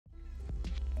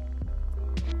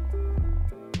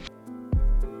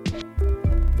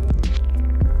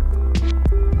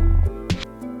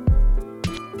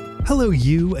Hello,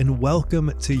 you, and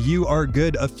welcome to You Are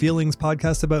Good, a feelings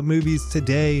podcast about movies.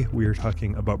 Today, we are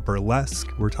talking about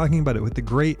Burlesque. We're talking about it with the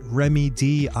great Remy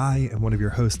Dee. I am one of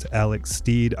your hosts, Alex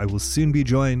Steed. I will soon be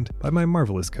joined by my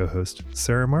marvelous co-host,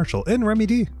 Sarah Marshall, and Remy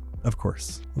Dee, of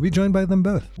course. We'll be joined by them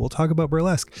both. We'll talk about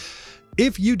Burlesque.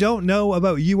 If you don't know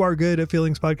about You Are Good, a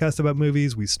feelings podcast about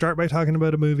movies, we start by talking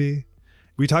about a movie.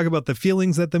 We talk about the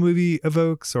feelings that the movie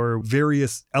evokes, or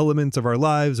various elements of our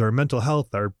lives, our mental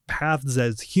health, our paths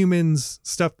as humans,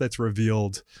 stuff that's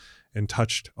revealed and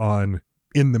touched on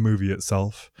in the movie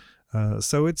itself.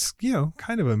 So it's,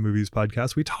 kind of a movies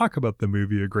podcast. We talk about the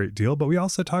movie a great deal, but we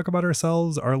also talk about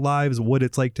ourselves, our lives, what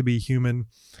it's like to be human.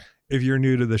 If you're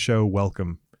new to the show,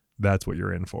 welcome. That's what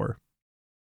you're in for.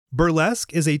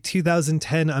 Burlesque is a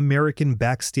 2010 American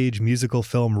backstage musical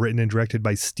film written and directed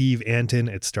by Steve Anton.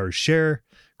 It stars Cher,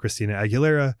 Christina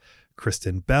Aguilera,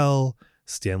 Kristen Bell,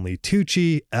 Stanley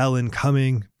Tucci, Alan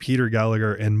Cumming, Peter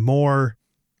Gallagher, and more.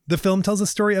 The film tells the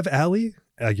story of Allie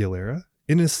Aguilera,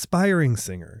 an aspiring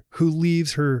singer who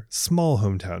leaves her small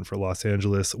hometown for Los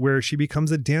Angeles, where she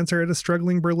becomes a dancer at a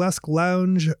struggling burlesque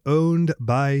lounge owned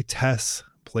by Tess,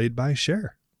 played by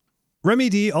Cher. Remy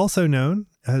Dee, also known,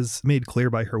 as made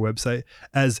clear by her website,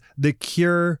 as The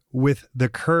Cure with the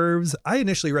Curves. I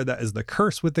initially read that as The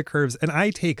Curse with the Curves, and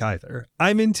I take either.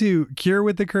 I'm into Cure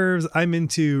with the Curves. I'm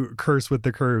into Curse with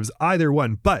the Curves, either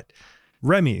one. But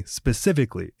Remy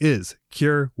specifically is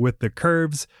Cure with the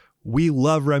Curves. We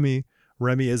love Remy.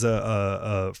 Remy is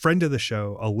a friend of the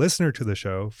show, a listener to the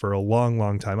show for a long,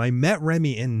 long time. I met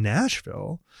Remy in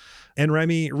Nashville. And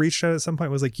Remy reached out at some point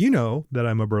and was like, that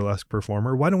I'm a burlesque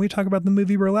performer. Why don't we talk about the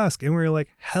movie Burlesque? And we were like,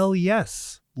 hell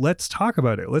yes. Let's talk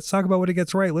about it. Let's talk about what it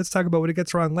gets right. Let's talk about what it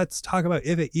gets wrong. Let's talk about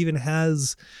if it even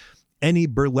has any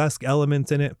burlesque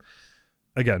elements in it.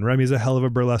 Again, Remy's a hell of a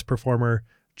burlesque performer.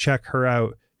 Check her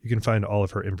out. You can find all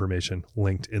of her information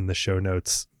linked in the show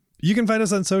notes. You can find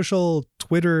us on social,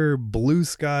 Twitter, Blue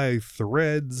Sky,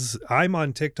 Threads. I'm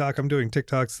on TikTok. I'm doing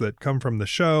TikToks that come from the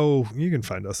show. You can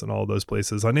find us in all those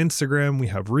places. On Instagram, we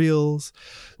have Reels.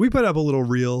 We put up a little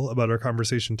reel about our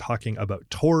conversation talking about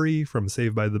Tori from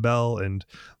Saved by the Bell and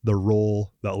the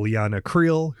role that Liana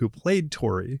Creel, who played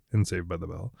Tori in Saved by the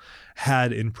Bell,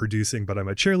 had in producing But I'm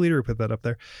a Cheerleader. We put that up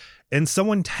there. And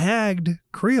someone tagged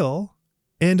Creel,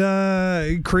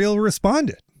 and Creel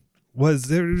responded.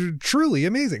 Was truly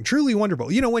amazing, truly wonderful.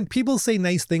 When people say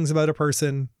nice things about a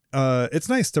person, it's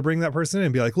nice to bring that person in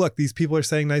and be like, look, these people are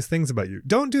saying nice things about you.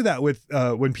 Don't do that with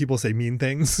when people say mean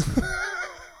things.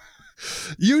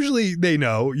 Usually they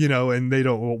know, and they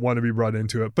don't want to be brought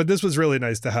into it. But this was really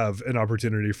nice to have an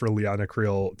opportunity for Liana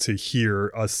Creel to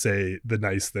hear us say the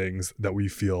nice things that we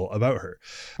feel about her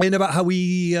and about how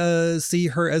we see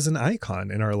her as an icon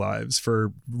in our lives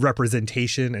for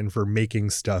representation and for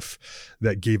making stuff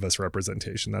that gave us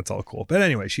representation. That's all cool. But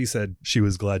anyway, she said she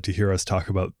was glad to hear us talk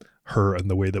about her and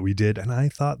the way that we did. And I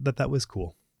thought that was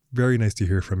cool. Very nice to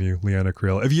hear from you, Liana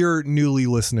Creel. If you're newly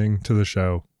listening to the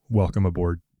show, welcome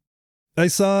aboard. I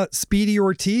saw Speedy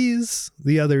Ortiz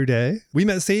the other day. We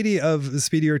met Sadie of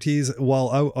Speedy Ortiz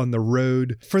while out on the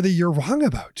road for the You're Wrong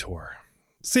About tour.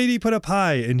 Sadie put a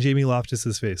pie in Jamie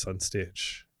Loftus's face on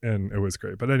stage, and it was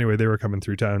great. But anyway, they were coming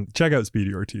through town. Check out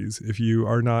Speedy Ortiz if you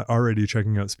are not already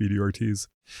checking out Speedy Ortiz.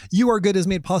 You Are Good is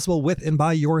made possible with and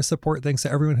by your support. Thanks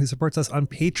to everyone who supports us on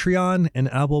Patreon and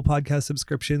Apple Podcast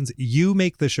subscriptions. You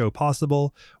make the show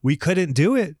possible. We couldn't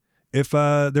do it if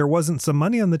there wasn't some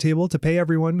money on the table to pay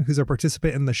everyone who's a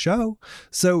participant in the show.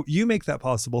 So you make that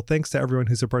possible. Thanks to everyone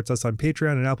who supports us on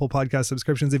Patreon and Apple Podcast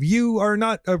subscriptions. If you are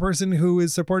not a person who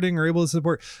is supporting or able to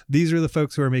support, these are the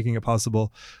folks who are making it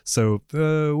possible. So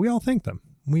we all thank them.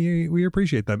 We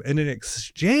appreciate them. And in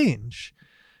exchange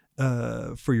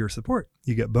for your support,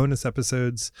 you get bonus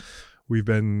episodes. We've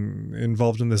been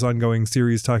involved in this ongoing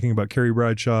series talking about Carrie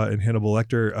Bradshaw and Hannibal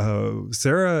Lecter.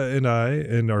 Sarah and I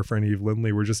and our friend Eve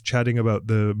Lindley were just chatting about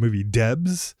the movie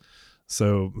Debs.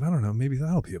 So I don't know, maybe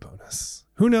that'll be a bonus.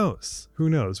 Who knows?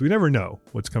 We never know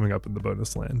what's coming up in the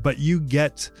bonus land, but you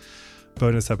get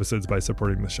bonus episodes by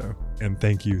supporting the show. And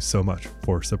thank you so much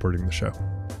for supporting the show.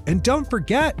 And don't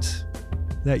forget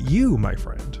that you, my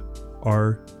friend,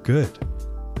 are good.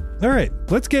 All right,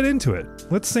 let's get into it.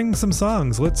 Let's sing some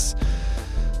songs. Let's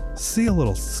see a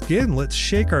little skin. Let's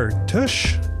shake our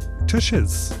tushies.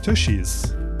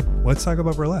 Let's talk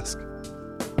about Burlesque.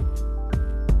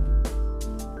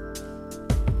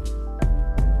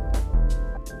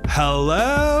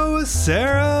 Hello,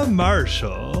 Sarah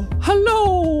Marshall.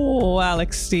 Hello,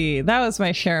 Alex Steed. That was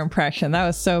my Cher impression. That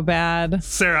was so bad.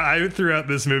 Sarah, I throughout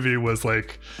this movie was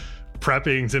like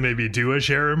prepping to maybe do a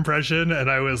Cher impression, and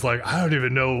I was like, I don't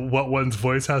even know what one's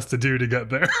voice has to do to get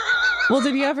there. Well,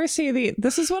 did you ever see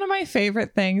this is one of my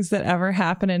favorite things that ever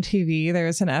happened in TV.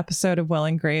 There's an episode of Will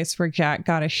and Grace where Jack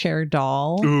got a Cher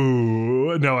doll.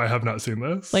 Ooh, no, I have not seen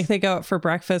this. Like they go out for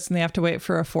breakfast and they have to wait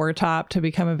for a four top to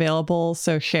become available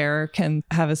so Cher can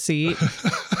have a seat.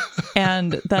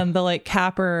 And then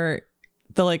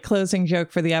the closing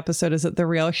joke for the episode is that the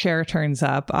real Cher turns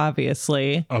up,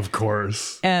 obviously. Of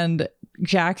course. And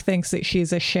Jack thinks that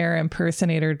she's a Cher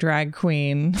impersonator drag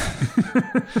queen.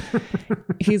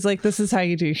 He's like, this is how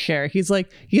you do Cher. He's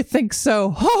like, you think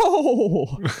so?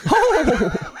 Ho!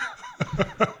 Ho!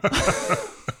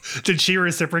 Did she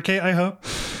reciprocate, I hope?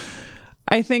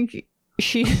 I think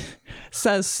she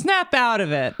says, snap out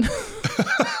of it.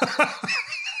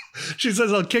 She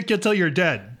says, I'll kick you till you're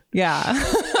dead. Yeah.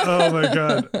 Oh my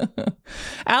God.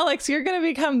 Alex, you're going to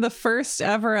become the first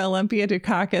ever Olympia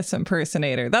Dukakis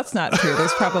impersonator. That's not true.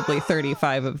 There's probably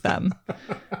 35 of them.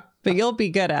 But you'll be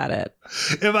good at it.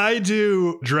 If I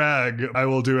do drag, I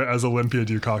will do it as Olympia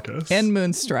Dukakis. In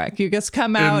Moonstruck. You just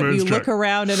come out, you look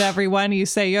around at everyone, you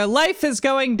say, your life is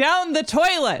going down the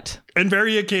toilet. And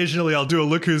very occasionally I'll do a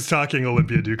Look Who's Talking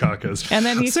Olympia Dukakis. And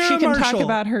then she can talk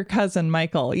about her cousin,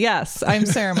 Michael. Yes, I'm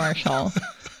Sarah Marshall.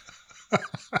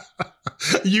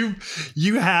 You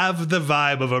have the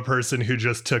vibe of a person who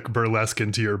just took burlesque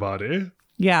into your body.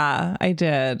 Yeah, I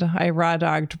did. I raw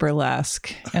dogged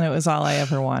burlesque, and it was all I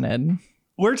ever wanted.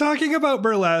 We're talking about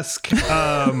burlesque.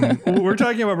 We're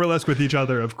talking about burlesque with each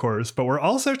other, of course, but we're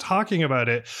also talking about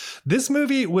it. This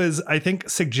movie was, I think,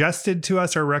 suggested to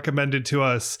us or recommended to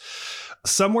us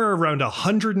somewhere around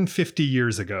 150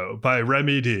 years ago by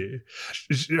Remy Dee.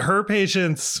 Her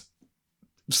patience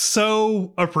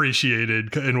so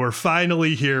appreciated, and we're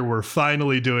finally here. We're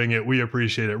finally doing it. We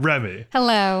appreciate it. Remy.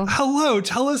 Hello.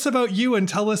 Tell us about you and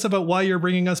tell us about why you're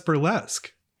bringing us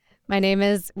burlesque. My name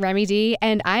is Remy Dee,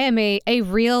 and I am a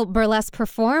real burlesque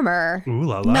performer. Ooh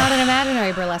la la. Not an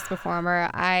imaginary burlesque performer.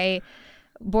 I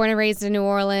born and raised in New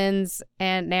Orleans,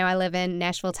 and now I live in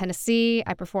Nashville, Tennessee.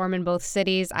 I perform in both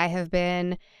cities. I have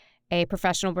been a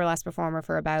professional burlesque performer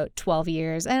for about 12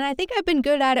 years, and I think I've been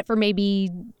good at it for maybe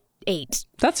 8.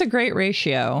 That's a great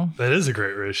ratio. That is a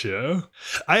great ratio.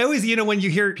 I always, when you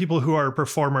hear people who are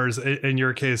performers, in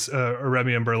your case,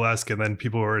 Remy in burlesque, and then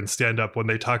people who are in stand-up, when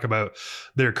they talk about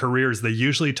their careers, they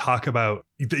usually talk about,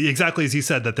 exactly as you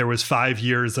said, that there was 5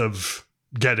 years of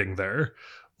getting there.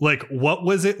 Like, what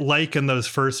was it like in those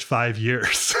first 5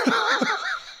 years?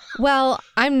 Well,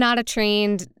 I'm not a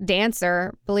trained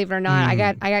dancer, believe it or not. I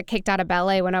got kicked out of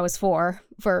ballet when I was 4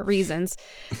 for reasons.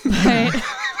 But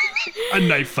a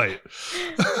knife fight.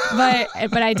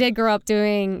 but I did grow up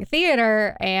doing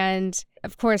theater, and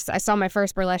of course I saw my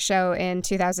first burlesque show in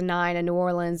 2009 in New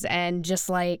Orleans, and just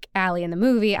like Allie in the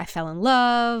movie, I fell in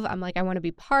love. I'm like, I want to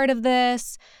be part of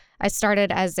this. I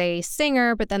started as a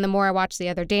singer, but then the more I watch the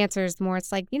other dancers, the more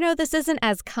it's like, this isn't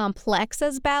as complex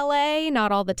as ballet,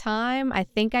 not all the time. I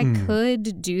think I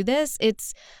could do this.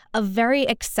 It's a very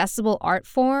accessible art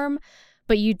form,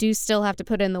 but you do still have to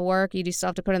put in the work. You do still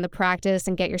have to put in the practice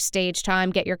and get your stage time,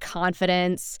 get your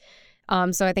confidence.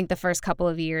 So I think the first couple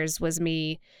of years was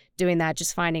me doing that,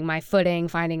 just finding my footing,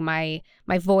 finding my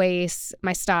voice,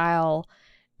 my style,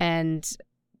 and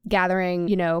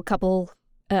gathering, a couple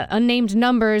unnamed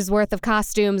numbers worth of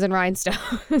costumes and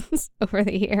rhinestones over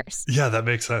the years. Yeah, that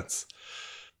makes sense.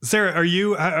 Sarah, have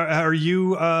you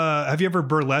ever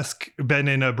been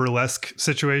in a burlesque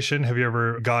situation? Have you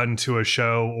ever gone to a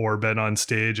show or been on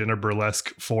stage in a burlesque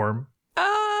form?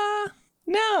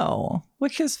 No,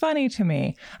 which is funny to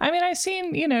me. I mean, I've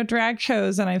seen, drag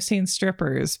shows and I've seen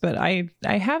strippers, but I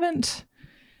haven't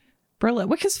burlesque,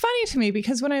 which is funny to me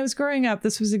because when I was growing up,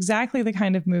 this was exactly the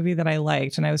kind of movie that I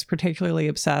liked. And I was particularly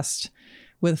obsessed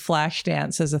with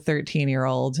Flashdance as a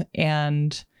 13-year-old.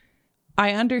 And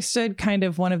I understood kind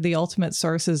of one of the ultimate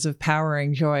sources of power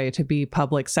and joy to be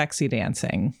public sexy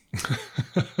dancing.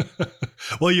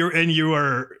 Well, you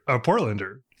are a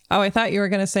Portlander. Oh, I thought you were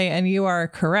going to say, and you are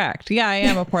correct. Yeah, I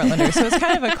am a Portlander. So it's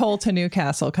kind of a Cole to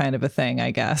Newcastle kind of a thing,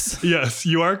 I guess. Yes,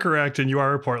 you are correct. And you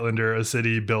are a Portlander, a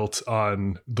city built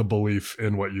on the belief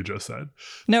in what you just said.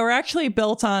 No, we're actually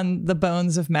built on the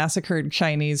bones of massacred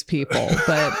Chinese people,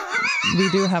 but we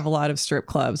do have a lot of strip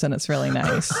clubs and it's really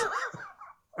nice.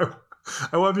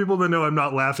 I want people to know I'm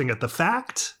not laughing at the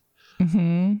fact.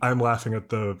 Mm-hmm. I'm laughing at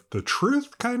the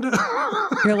truth, kind of.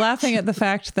 You're laughing at the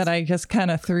fact that I just kind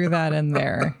of threw that in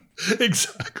there.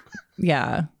 Exactly.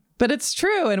 Yeah. But it's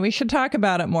true, and we should talk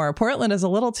about it more. Portland is a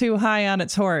little too high on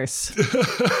its horse.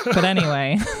 But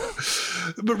anyway.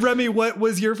 But Remy, what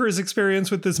was your first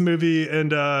experience with this movie,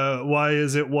 and why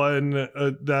is it one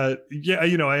that, yeah,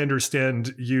 you know, I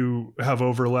understand you have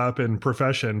overlap in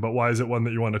profession, but why is it one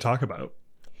that you want to talk about?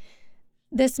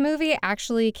 This movie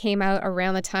actually came out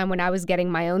around the time when I was getting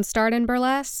my own start in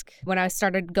burlesque, when I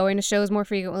started going to shows more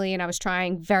frequently and I was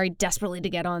trying very desperately to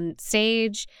get on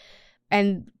stage.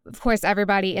 And of course,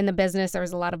 everybody in the business, there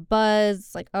was a lot of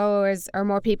buzz, like, oh, are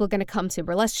more people going to come to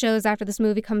burlesque shows after this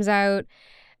movie comes out?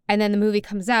 And then the movie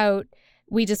comes out,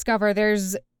 we discover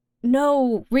there's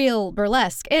no real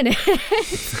burlesque in it.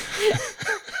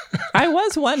 I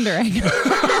was wondering.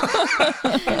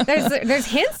 There's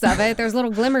hints of it. There's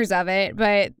little glimmers of it.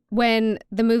 But when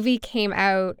the movie came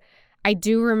out, I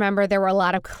do remember there were a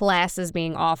lot of classes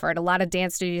being offered. A lot of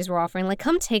dance studios were offering, like,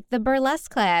 come take the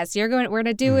burlesque class. We're going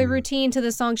to do a routine to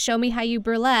the song, Show Me How You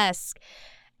Burlesque.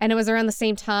 And it was around the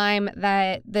same time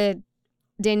that the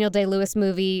Daniel Day-Lewis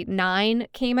movie 9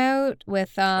 came out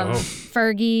with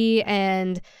Fergie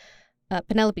and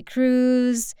Penelope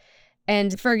Cruz.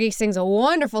 And Fergie sings a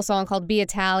wonderful song called Be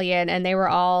Italian, and they were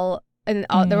all they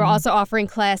were also offering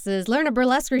classes, learn a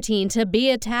burlesque routine to be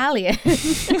Italian.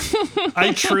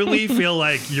 I truly feel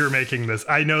like you're making this.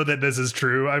 I know that this is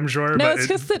true, I'm sure. No, but it's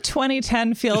just that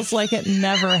 2010 feels like it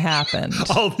never happened.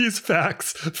 All these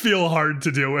facts feel hard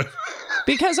to deal with.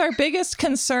 Because our biggest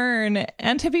concern,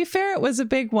 and to be fair, it was a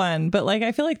big one, but like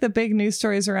I feel like the big news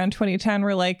stories around 2010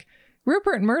 were like,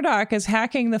 Rupert Murdoch is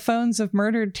hacking the phones of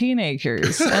murdered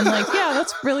teenagers. And like, yeah,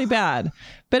 that's really bad.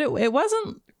 But it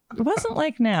wasn't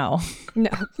like now.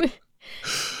 No.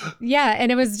 Yeah,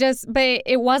 and it was just, but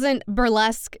it wasn't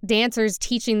burlesque dancers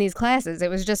teaching these classes.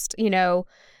 It was just, you know,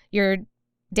 your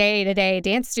day-to-day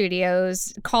dance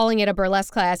studios calling it a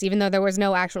burlesque class, even though there was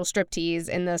no actual striptease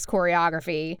in this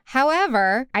choreography.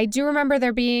 However, I do remember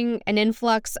there being an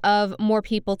influx of more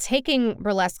people taking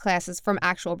burlesque classes from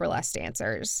actual burlesque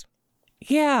dancers.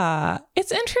 Yeah,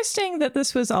 it's interesting that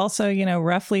this was also, you know,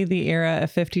 roughly the era of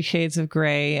 50 Shades of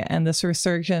Grey and this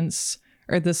resurgence,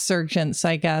 or the surgence,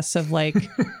 I guess, of like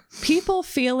people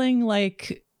feeling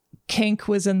like kink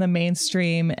was in the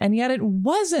mainstream, and yet it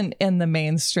wasn't in the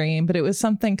mainstream, but it was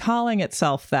something calling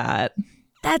itself that.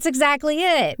 That's exactly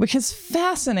it. Which is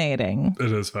fascinating.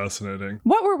 It is fascinating.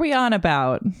 What were we on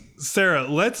about? Sarah,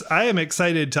 I am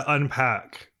excited to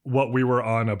unpack what we were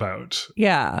on about.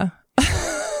 Yeah.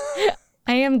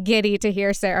 I am giddy to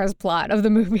hear Sarah's plot of the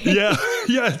movie. Yeah,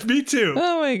 me too.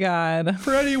 Oh my God.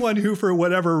 For anyone who, for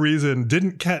whatever reason,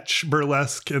 didn't catch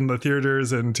Burlesque in the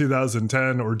theaters in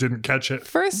 2010 or didn't catch it.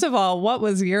 First of all, what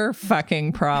was your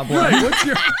fucking problem?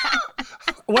 Right,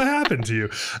 what happened to you?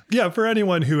 Yeah, for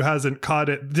anyone who hasn't caught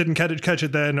it, didn't catch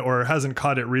it then, or hasn't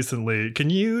caught it recently, can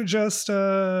you just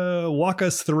walk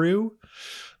us through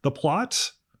the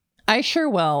plot? I sure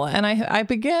will. And I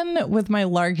begin with my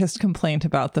largest complaint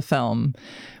about the film,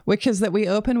 which is that we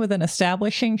open with an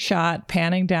establishing shot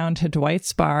panning down to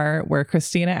Dwight's bar, where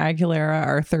Christina Aguilera,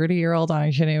 our 30-year-old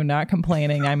ingenue, not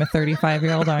complaining, I'm a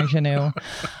 35-year-old ingenue,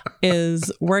 is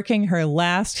working her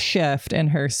last shift in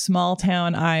her small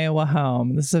town Iowa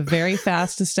home. This is a very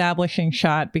fast establishing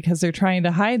shot because they're trying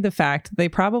to hide the fact that they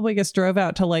probably just drove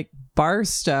out to like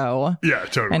Barstow. Yeah,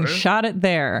 totally. And shot it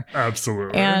there.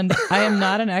 Absolutely. And I am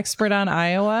not an expert on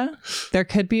Iowa. There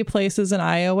could be places in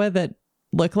Iowa that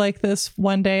look like this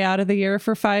one day out of the year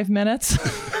for 5 minutes.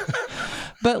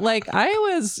 But like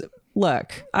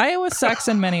Iowa sucks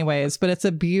in many ways, but it's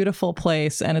a beautiful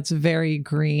place and it's very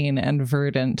green and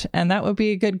verdant. And that would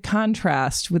be a good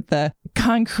contrast with the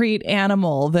concrete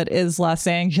animal that is Los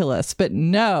Angeles. But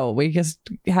no, we just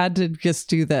had to just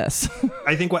do this.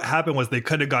 I think what happened was they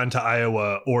could have gone to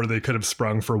Iowa, or they could have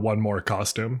sprung for one more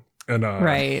costume. And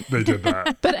right. They did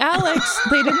that. But Alex,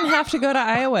 they didn't have to go to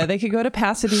Iowa. They could go to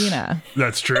Pasadena.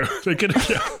 That's true. They could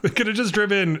have just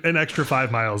driven an extra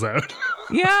 5 miles out.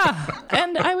 Yeah.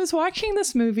 And I was watching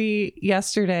this movie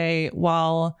yesterday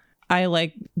while I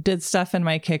like did stuff in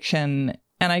my kitchen,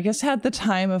 and I just had the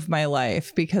time of my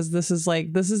life, because this is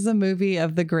the movie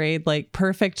of the grade, like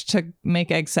perfect to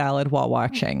make egg salad while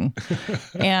watching.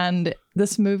 And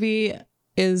this movie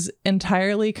is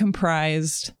entirely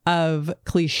comprised of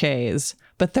cliches,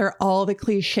 but they're all the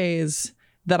cliches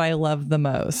that I love the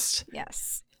most.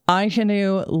 Yes.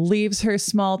 Ingenue leaves her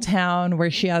small town where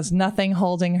she has nothing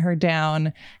holding her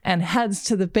down and heads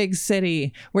to the big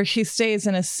city, where she stays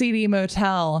in a seedy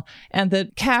motel and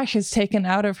the cash is taken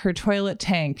out of her toilet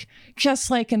tank, just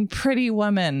like in Pretty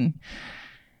Woman.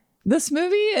 This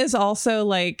movie is also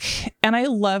like, and I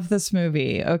love this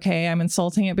movie, okay? I'm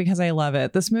insulting it because I love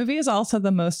it. This movie is also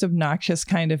the most obnoxious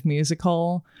kind of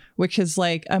musical, which is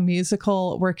like a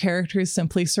musical where characters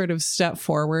simply sort of step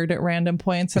forward at random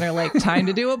points and are like, time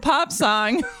to do a pop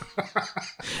song.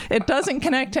 It doesn't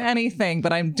connect to anything,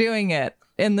 but I'm doing it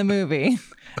in the movie.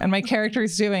 And my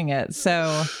character's doing it,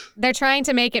 so... They're trying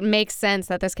to make it make sense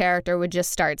that this character would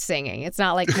just start singing. It's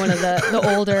not like one of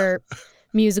the older...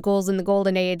 musicals in the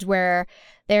golden age where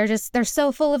they're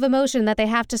so full of emotion that they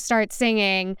have to start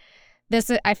singing.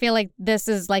 I feel like this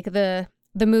is like the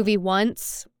movie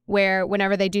Once, where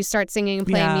whenever they do start singing and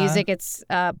playing music, it's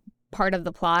part of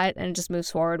the plot and it just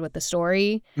moves forward with the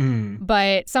story.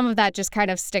 But some of that just kind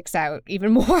of sticks out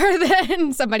even more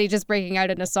than somebody just breaking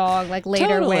out in a song. Like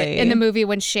later in the movie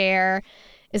when Cher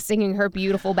is singing her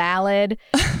beautiful ballad,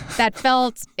 that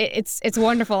felt it's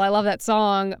wonderful. I love that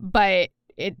song, but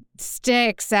it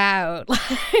sticks out.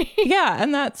 Yeah,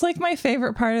 and that's like my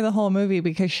favorite part of the whole movie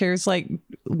because Cher's like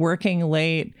working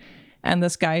late and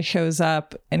this guy shows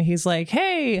up and he's like,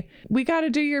 hey, we got to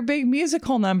do your big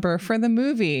musical number for the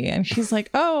movie. And she's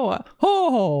like, oh,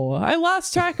 I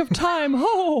lost track of time.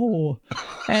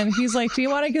 And he's like, do you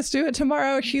want to just do it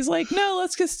tomorrow? She's like, no,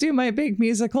 let's just do my big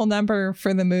musical number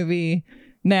for the movie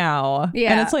now.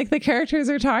 Yeah. And it's like the characters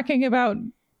are talking about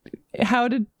how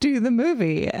to do the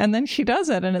movie, and then she does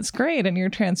it and it's great and you're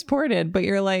transported, but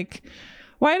you're like,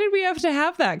 why did we have to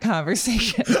have that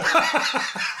conversation?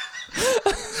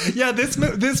 Yeah, this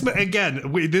again,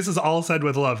 this is all said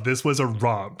with love. This was a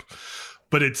romp,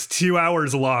 but it's 2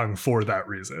 hours long for that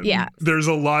reason. Yeah, there's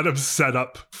a lot of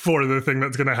setup for the thing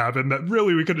that's going to happen that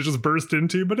really we could have just burst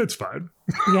into, but it's fine.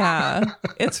 Yeah,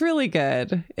 it's really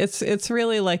good. It's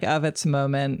really like of its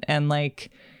moment, and like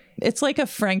it's like a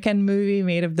Franken movie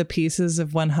made of the pieces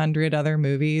of 100 other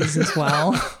movies as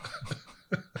well.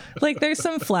 Like there's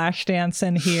some Flashdance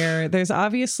in here. There's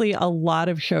obviously a lot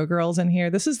of Showgirls in here.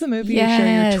 This is the movie you show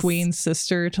your tween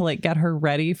sister to like get her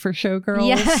ready for Showgirls.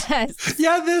 Yes.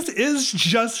 Yeah, this is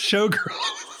just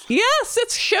Showgirls. Yes,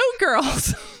 it's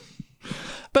Showgirls.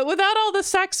 But without all the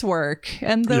sex work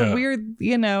and the weird,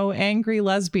 angry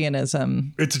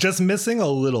lesbianism. It's just missing a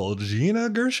little Gina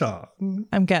Gershon.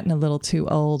 I'm getting a little too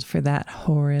old for that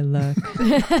horror look.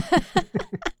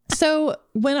 So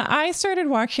when I started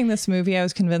watching this movie, I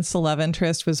was convinced the love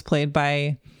interest was played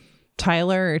by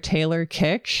Taylor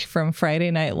Kitsch from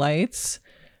Friday Night Lights.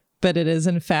 But it is,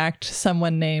 in fact,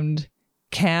 someone named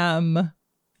Cam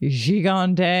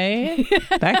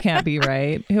Gigondet. That can't be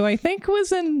right. Who I think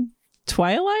was in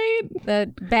Twilight?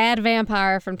 The bad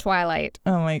vampire from Twilight.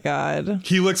 Oh my God.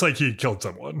 He looks like he killed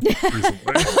someone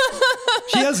recently.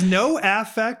 He has no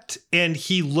affect and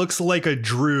he looks like a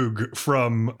Droog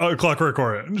from Clockwork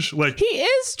Orange. Like he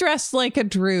is dressed like a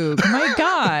Droog. My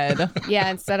God. Yeah,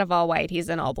 instead of all white, he's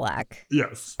in all black.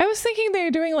 Yes. I was thinking they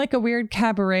were doing like a weird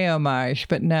cabaret homage,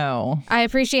 but no. I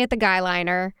appreciate the guy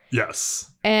liner. Yes.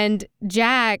 And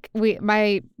Jack,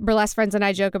 my burlesque friends and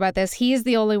I joke about this. He's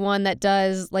the only one that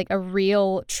does like a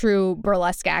real, true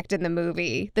burlesque act in the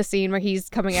movie. The scene where he's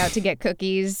coming out to get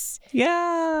cookies.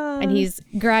 Yeah. And he's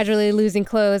gradually losing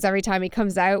clothes every time he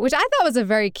comes out, which I thought was a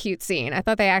very cute scene. I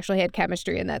thought they actually had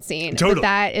chemistry in that scene. Totally.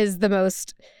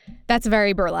 But that's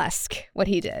very burlesque, what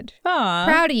he did. Aw.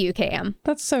 Proud of you, Cam.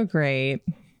 That's so great.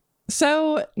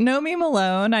 So, Nomi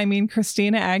Malone,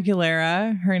 Christina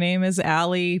Aguilera. Her name is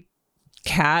Allie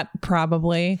Cat,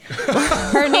 probably.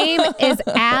 Her name is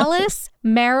Alice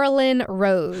Marilyn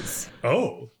Rose.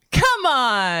 Oh. Come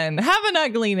on, have an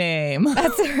ugly name.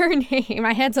 That's her name.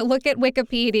 I had to look at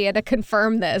Wikipedia to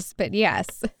confirm this, but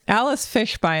yes. Alice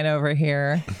Fishbein over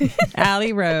here.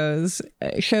 Allie Rose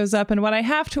shows up in what I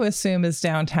have to assume is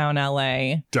downtown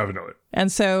LA. Definitely. And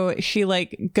so she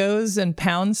like goes and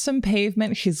pounds some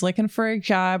pavement. She's looking for a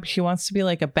job. She wants to be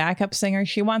like a backup singer.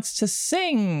 She wants to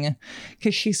sing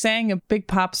because she sang a big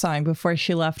pop song before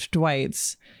she left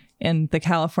Dwight's in the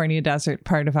California desert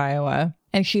part of Iowa.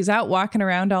 And she's out walking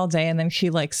around all day, and then she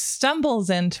like stumbles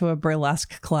into a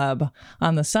burlesque club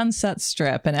on the Sunset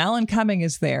Strip, and Alan Cumming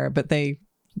is there, but they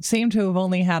seem to have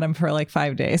only had him for like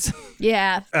 5 days.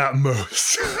 Yeah. At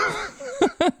most.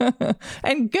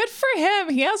 And good for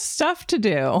him. He has stuff to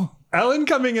do. Alan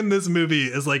Cumming in this movie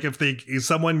is like if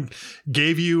someone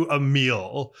gave you a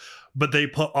meal, but they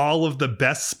put all of the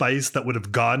best spice that would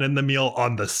have gone in the meal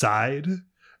on the side.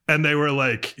 And they were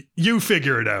like, you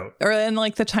figure it out. Or in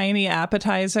like the tiny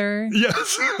appetizer.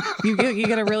 Yes. you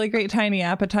get a really great tiny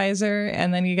appetizer,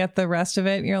 and then you get the rest of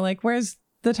it. And you're like, where's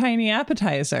the tiny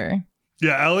appetizer?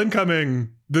 Yeah, Alan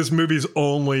Cumming, this movie's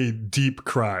only deep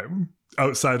crime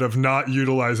outside of not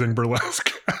utilizing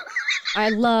burlesque. I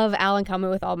love Alan Cumming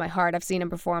with all my heart. I've seen him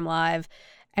perform live,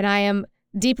 and I am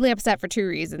deeply upset for two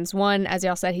reasons. One, as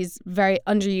y'all said, he's very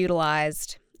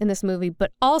underutilized in this movie,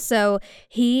 but also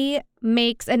he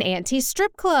makes an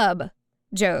anti-strip club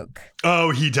joke.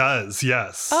 Oh, he does.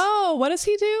 Yes. Oh, what does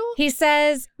he do? He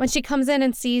says, when she comes in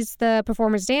and sees the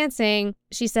performers dancing,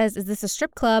 she says, "Is this a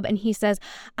strip club?" And he says,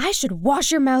 "I should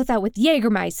wash your mouth out with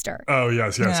Jägermeister." Oh,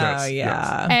 yes. Oh, yeah.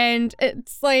 Yes. And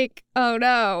it's like, oh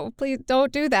no, please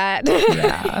don't do that.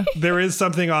 Yeah. There is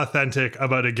something authentic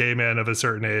about a gay man of a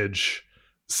certain age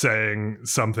saying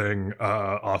something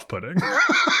off-putting.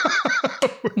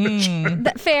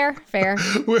 Fair.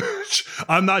 Which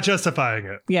I'm not justifying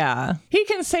it. Yeah. He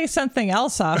can say something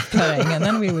else off-putting and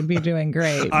then we would be doing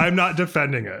great. I'm not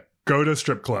defending it. Go to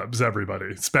strip clubs,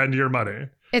 everybody. Spend your money.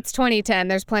 It's 2010.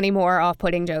 There's plenty more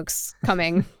off-putting jokes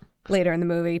coming later in the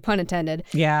movie, pun intended.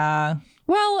 Yeah.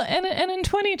 Well, and in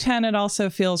 2010, it also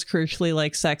feels crucially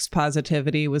like sex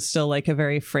positivity was still like a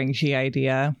very fringy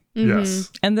idea. Mm-hmm. Yes.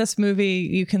 And this movie,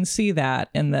 you can see that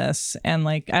in this. And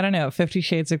like, I don't know, 50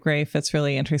 Shades of Grey fits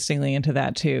really interestingly into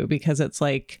that too, because it's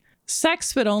like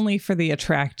sex, but only for the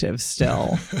attractive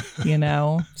still, you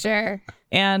know? Sure.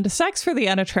 And sex for the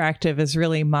unattractive is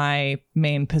really my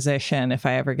main position if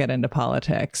I ever get into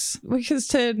politics, which is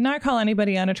to not call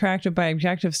anybody unattractive by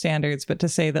objective standards, but to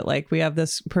say that like we have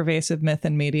this pervasive myth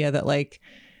in media that like,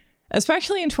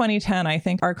 especially in 2010, I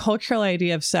think our cultural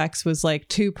idea of sex was like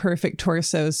two perfect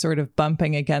torsos sort of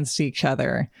bumping against each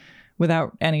other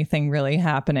without anything really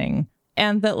happening.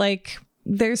 And that like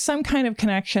there's some kind of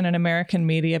connection in American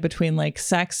media between like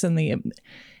sex and the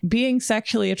being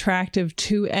sexually attractive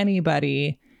to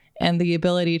anybody and the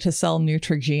ability to sell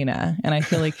Neutrogena. And I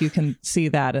feel like you can see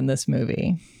that in this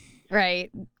movie.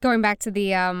 Right. Going back to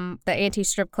the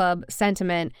anti-strip club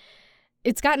sentiment,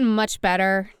 it's gotten much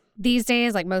better these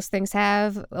days, like most things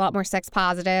have, a lot more sex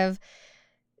positive.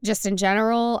 Just in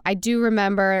general, I do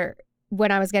remember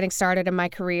when I was getting started in my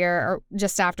career, or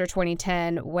just after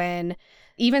 2010, when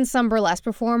even some burlesque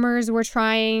performers were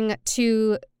trying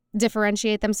to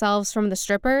differentiate themselves from the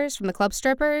strippers, from the club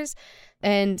strippers,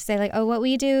 and say like, oh, what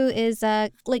we do is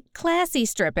like classy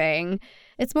stripping.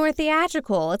 It's more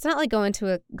theatrical. It's not like going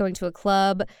to a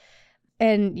club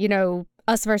and, you know,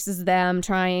 us versus them,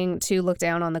 trying to look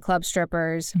down on the club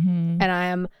strippers. Mm-hmm. And I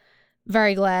am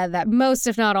very glad that most,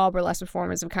 if not all, burlesque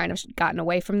performers have kind of gotten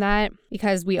away from that,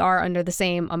 because we are under the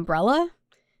same umbrella,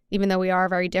 even though we are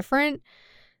very different.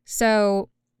 So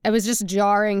it was just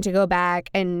jarring to go back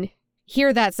and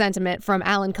hear that sentiment from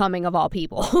Alan Cumming of all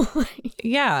people.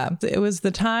 Yeah, it was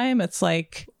the time. It's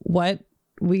like what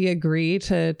we agree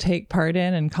to take part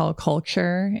in and call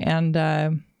culture. And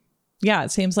yeah,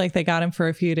 it seems like they got him for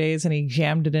a few days and he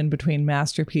jammed it in between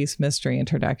masterpiece mystery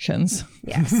introductions.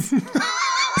 Yes.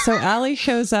 So Allie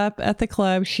shows up at the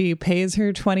club. She pays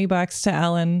her $20 to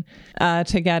Ellen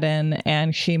to get in,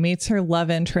 and she meets her love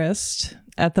interest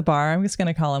at the bar. I'm just going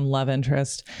to call him love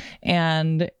interest.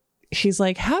 And she's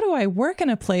like, how do I work in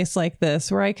a place like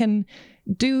this where I can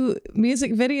do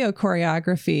music video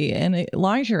choreography in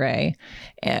lingerie,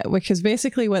 which is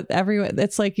basically what everyone,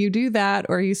 it's like you do that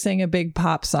or you sing a big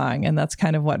pop song. And that's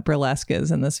kind of what burlesque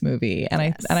is in this movie. And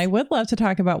Yes. I would love to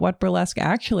talk about what burlesque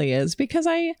actually is, because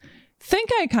I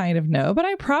think I kind of know, but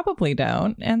I probably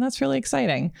don't. And that's really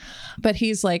exciting. But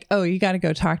he's like, oh, you got to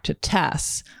go talk to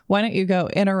Tess. Why don't you go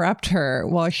interrupt her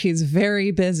while she's very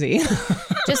busy?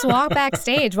 Just walk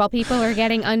backstage while people are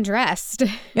getting undressed.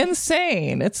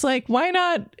 Insane. It's like, why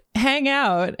not hang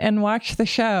out and watch the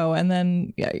show and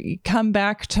then come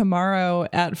back tomorrow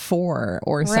at 4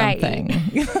 or something?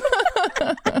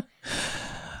 Right.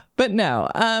 But no,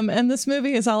 and this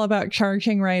movie is all about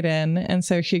charging right in. And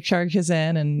so she charges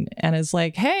in and is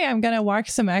like, hey, I'm going to watch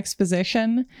some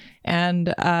exposition.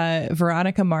 And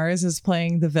Veronica Mars is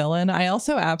playing the villain. I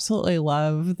also absolutely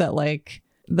love that, like,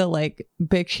 the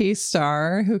bitchy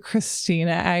star who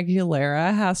Christina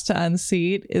Aguilera has to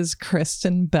unseat is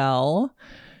Kristen Bell,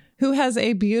 who has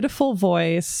a beautiful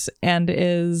voice and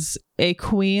is a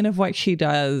queen of what she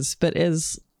does, but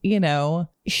is, you know,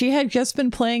 she had just been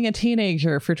playing a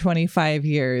teenager for 25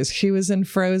 years. She was in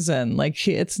Frozen. Like,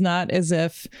 it's not as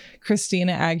if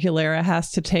Christina Aguilera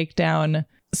has to take down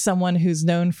someone who's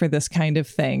known for this kind of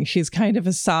thing. She's kind of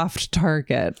a soft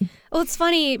target. Well, it's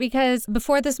funny because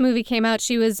before this movie came out,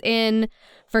 she was in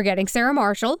Forgetting Sarah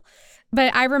Marshall.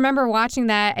 But I remember watching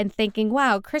that and thinking,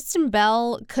 wow, Kristen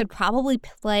Bell could probably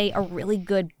play a really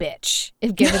good bitch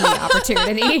if given the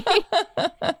opportunity.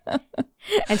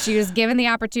 And she was given the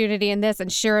opportunity in this,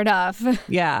 and sure enough,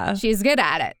 yeah, she's good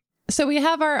at it. So we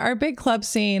have our big club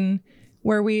scene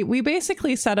where we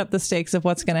basically set up the stakes of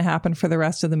what's going to happen for the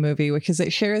rest of the movie, which is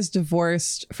that Cher is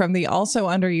divorced from the also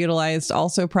underutilized,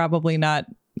 also probably not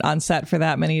on set for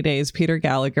that many days, Peter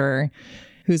Gallagher,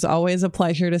 who's always a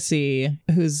pleasure to see,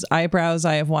 whose eyebrows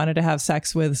I have wanted to have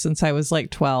sex with since I was like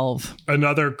 12.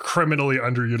 Another criminally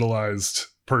underutilized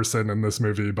person in this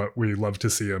movie, but we love to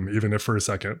see him, even if for a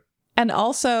second. And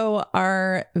also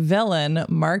our villain,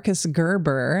 Marcus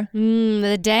Gerber.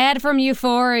 The dad from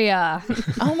Euphoria.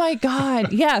 Oh my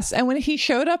God. Yes. And when he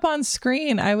showed up on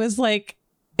screen, I was like,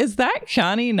 is that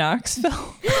Johnny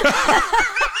Knoxville?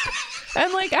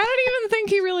 And like, I don't even think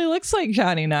he really looks like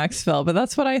Johnny Knoxville, but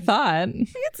that's what I thought. I can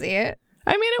see it.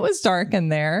 I mean, it was dark in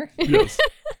there. Yes.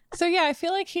 So yeah, I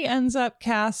feel like he ends up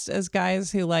cast as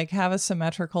guys who like have a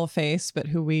symmetrical face, but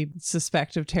who we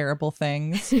suspect of terrible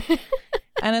things.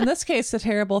 And in this case, the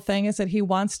terrible thing is that he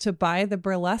wants to buy the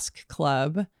Burlesque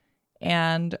club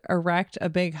and erect a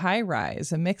big high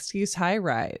rise, a mixed use high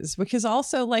rise, which is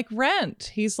also like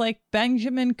Rent. He's like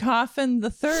Benjamin Coffin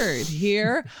III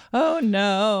here. Oh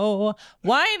no,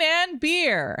 wine and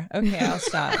beer. Okay, I'll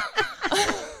stop.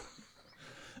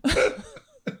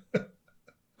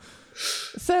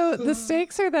 So the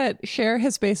stakes are that Cher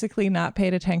has basically not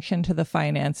paid attention to the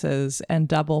finances and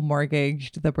double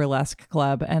mortgaged the Burlesque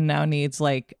club and now needs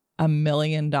like $1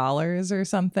 million or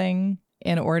something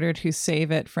in order to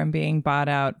save it from being bought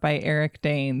out by Eric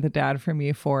Dane, the dad from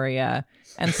Euphoria.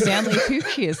 And Stanley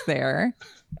Tucci is there.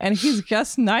 And he's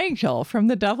just Nigel from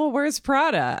The Devil Wears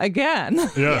Prada again.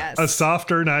 Yeah, Yes. A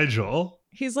softer Nigel.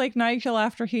 He's like Nigel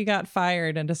after he got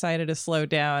fired and decided to slow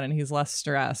down and he's less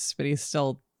stressed, but he's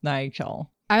still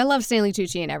Nigel. I love Stanley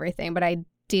Tucci and everything, but I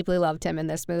deeply loved him in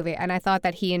this movie. And I thought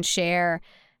that he and Cher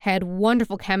had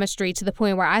wonderful chemistry to the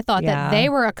point where I thought that they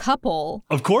were a couple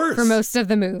Of course. for most of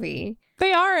the movie.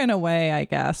 They are in a way, I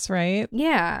guess, right?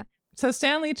 Yeah. So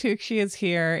Stanley Tucci is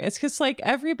here. It's just like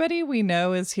everybody we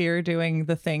know is here doing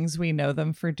the things we know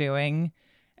them for doing.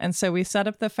 And so we set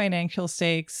up the financial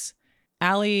stakes.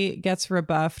 Allie gets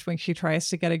rebuffed when she tries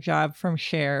to get a job from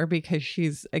Cher because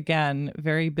she's, again,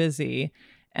 very busy.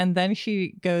 And then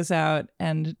she goes out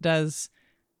and does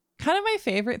kind of my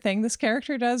favorite thing this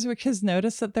character does, which is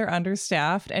notice that they're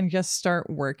understaffed and just start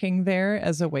working there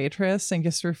as a waitress and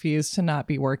just refuse to not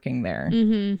be working there.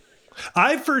 Mm-hmm.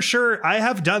 I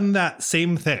have done that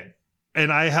same thing.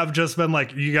 And I have just been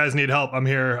like, you guys need help. I'm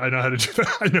here. I know how to do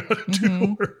that. I know how to do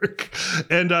the work.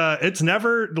 And it's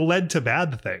never led to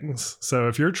bad things. So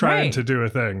if you're trying to do a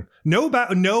thing, no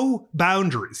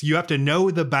boundaries. You have to know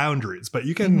the boundaries, but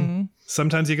you can,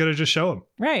 sometimes you got to just show them.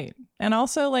 Right. And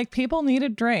also, like, people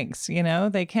needed drinks, you know?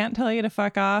 They can't tell you to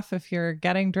fuck off if you're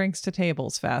getting drinks to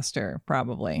tables faster,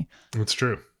 probably. It's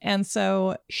true. And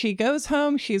so she goes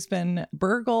home. She's been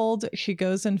burgled. She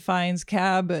goes and finds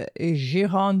Cab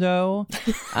Girondeau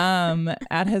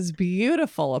at his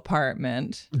beautiful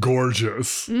apartment.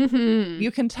 Gorgeous. Mm-hmm. You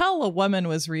can tell a woman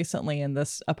was recently in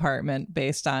this apartment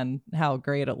based on how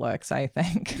great it looks, I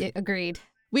think. Yeah, agreed.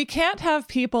 We can't have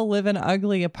people live in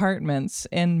ugly apartments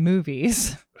in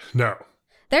movies. No.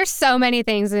 There's so many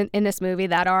things in this movie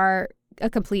that are a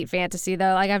complete fantasy,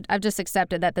 though. Like I've just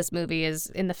accepted that this movie is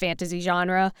in the fantasy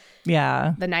genre.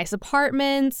 Yeah. The nice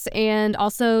apartments and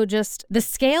also just the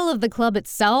scale of the club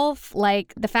itself.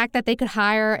 Like the fact that they could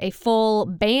hire a full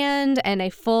band and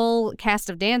a full cast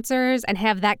of dancers and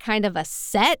have that kind of a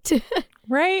set.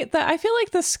 Right. I feel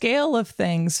like the scale of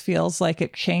things feels like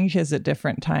it changes at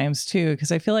different times, too,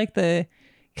 because I feel like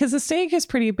because the stage is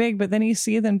pretty big, but then you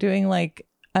see them doing like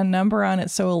a number on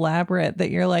it so elaborate that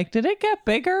you're like, did it get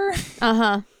bigger?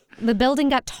 Uh-huh. The building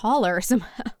got taller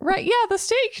somehow. Right. Yeah. The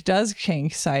stage does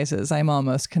change sizes. I'm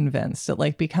almost convinced it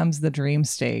like becomes the dream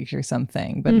stage or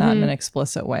something, but not in an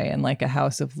explicit way, in like a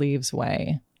House of Leaves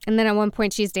way. And then at one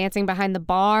point she's dancing behind the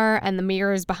bar and the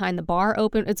mirrors behind the bar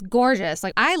open. It's gorgeous.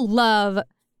 Like I love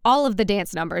all of the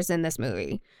dance numbers in this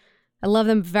movie. I love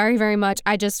them very, very much.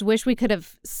 I just wish we could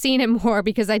have seen it more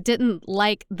because I didn't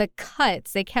like the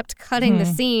cuts. They kept cutting the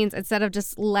scenes instead of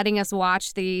just letting us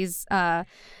watch these, the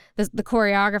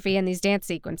choreography and these dance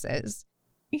sequences.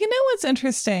 You know what's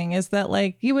interesting is that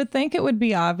like you would think it would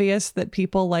be obvious that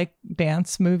people like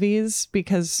dance movies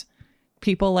because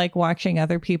people like watching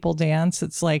other people dance.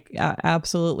 It's like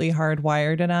absolutely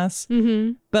hardwired in us.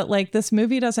 Mm-hmm. But like this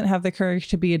movie doesn't have the courage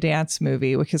to be a dance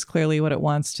movie, which is clearly what it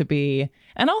wants to be.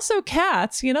 And also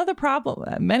Cats, you know, the problem,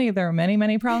 there are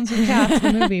many problems with Cats,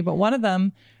 the movie, but one of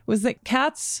them was that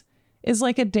Cats is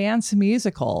like a dance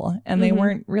musical and they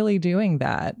weren't really doing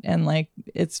that. And like,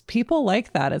 it's people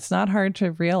like that. It's not hard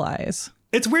to realize.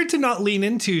 It's weird to not lean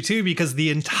into, too, because the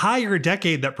entire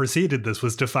decade that preceded this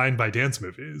was defined by dance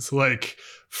movies. Like,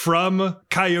 from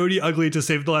Coyote Ugly to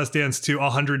Save the Last Dance to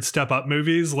 100 Step Up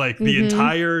movies, like, the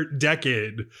entire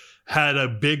decade had a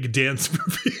big dance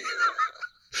movie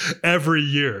every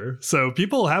year. So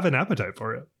people have an appetite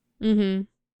for it. Mm-hmm.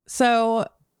 So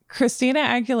Christina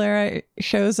Aguilera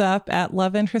shows up at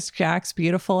love interest Jack's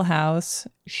beautiful house.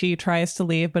 She tries to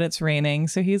leave, but it's raining.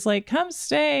 So he's like, come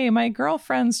stay. My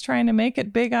girlfriend's trying to make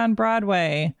it big on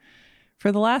Broadway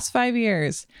for the last 5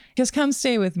 years. Just come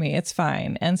stay with me. It's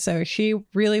fine. And so she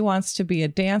really wants to be a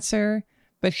dancer,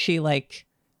 but she like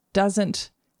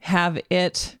doesn't have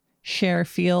it. Cher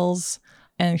feels,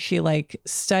 and she like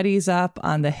studies up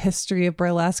on the history of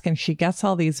burlesque, and she gets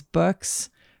all these books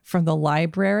from the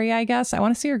library, I guess. I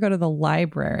want to see her go to the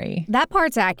library. That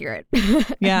part's accurate.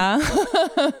 Yeah.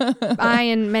 I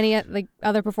and many like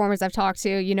other performers I've talked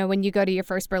to, you know, when you go to your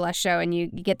first burlesque show and you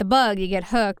get the bug, you get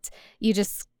hooked, you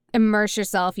just immerse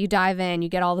yourself, you dive in, you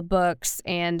get all the books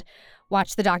and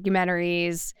watch the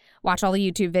documentaries, watch all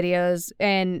the YouTube videos.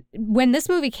 And when this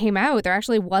movie came out, there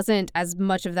actually wasn't as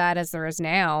much of that as there is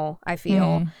now, I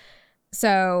feel.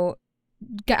 So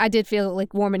I did feel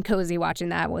like warm and cozy watching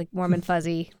that, like warm and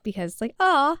fuzzy, because like,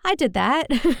 oh, I did that.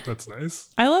 That's nice.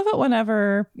 I love it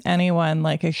whenever anyone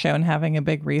like is shown having a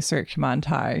big research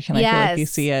montage, and I feel like you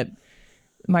see it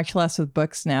much less with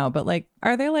books now. But like,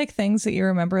 are there like things that you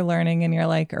remember learning in your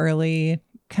like early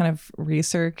kind of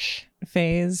research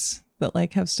phase that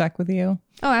like have stuck with you?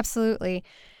 Oh, absolutely.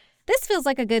 This feels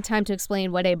like a good time to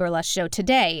explain what a burlesque show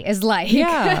today is like.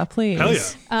 Yeah, please. Hell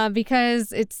yeah.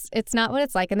 Because it's not what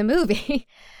it's like in the movie.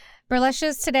 Burlesque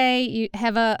shows today, you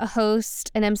have a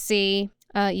host, an MC,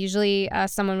 usually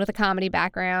someone with a comedy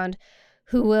background,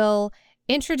 who will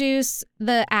introduce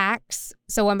the acts.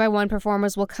 So one by one,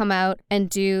 performers will come out and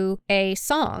do a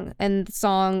song, and the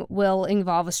song will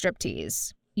involve a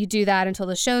striptease. You do that until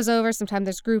the show's over. Sometimes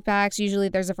there's group acts. Usually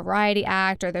there's a variety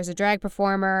act or there's a drag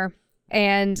performer.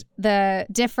 And the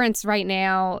difference right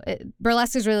now,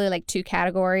 burlesque is really like two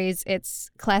categories.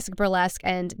 It's classic burlesque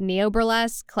and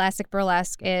neo-burlesque. Classic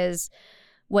burlesque is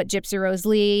what Gypsy Rose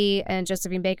Lee and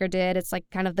Josephine Baker did. It's like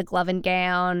kind of the glove and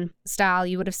gown style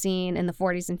you would have seen in the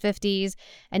 40s and 50s.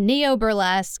 And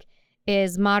neo-burlesque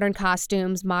is modern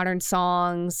costumes, modern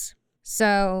songs.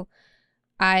 So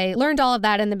I learned all of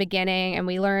that in the beginning, and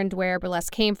we learned where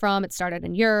burlesque came from. It started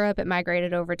in Europe. It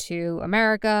migrated over to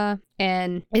America,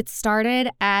 and it started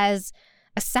as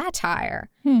a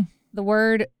satire. The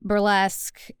word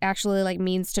burlesque actually like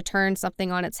means to turn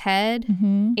something on its head,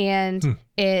 and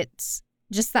it's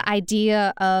just the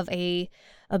idea of a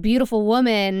beautiful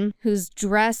woman who's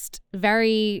dressed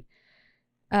very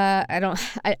I don't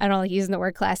like using the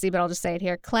word classy, but I'll just say it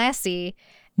here, classy.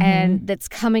 And that's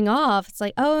coming off. It's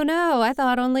like, oh no, I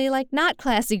thought only like not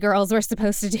classy girls were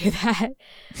supposed to do that.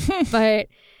 But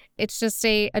it's just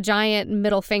a giant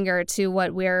middle finger to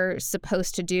what we're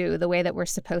supposed to do, the way that we're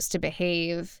supposed to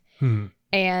behave.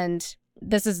 And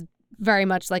this is very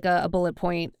much like a bullet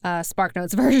point Spark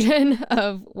Notes version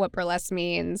of what burlesque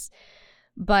means.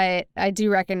 But I do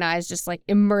recognize just like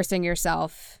immersing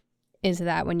yourself into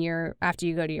that after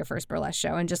you go to your first burlesque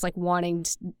show, and just like wanting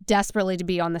desperately to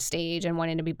be on the stage and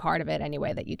wanting to be part of it any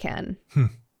way that you can.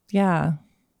 Yeah.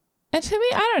 And to me,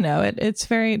 I don't know, it's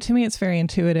very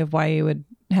intuitive why you would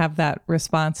have that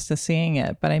response to seeing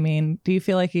it. But I mean, do you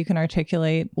feel like you can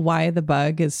articulate why the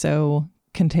bug is so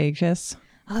contagious?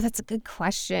 Oh, that's a good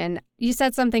question. You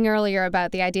said something earlier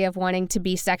about the idea of wanting to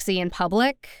be sexy in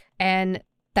public, and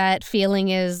that feeling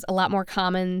is a lot more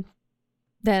common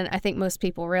than I think most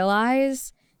people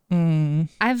realize.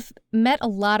 I've met a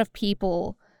lot of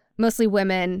people, mostly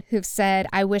women, who've said,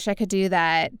 I wish I could do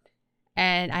that.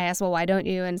 And I asked, well, why don't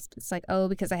you? And it's like, oh,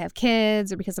 because I have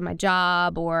kids, or because of my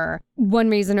job, or one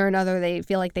reason or another, they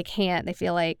feel like they can't. They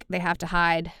feel like they have to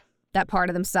hide that part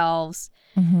of themselves.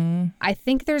 I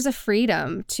think there's a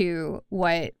freedom to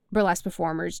what burlesque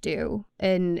performers do.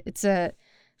 And it's a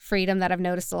freedom that I've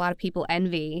noticed a lot of people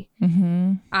envy.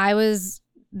 I was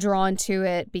drawn to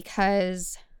it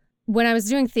because when I was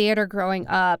doing theater growing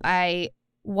up, I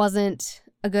wasn't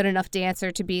a good enough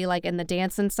dancer to be like in the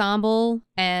dance ensemble,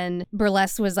 and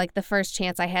burlesque was like the first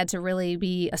chance I had to really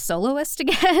be a soloist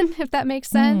again, if that makes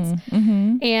sense.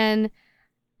 And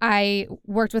I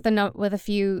worked with a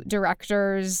few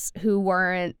directors who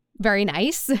weren't very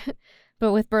nice,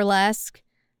 but with burlesque,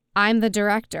 I'm the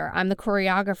director, I'm the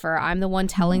choreographer, I'm the one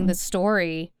telling the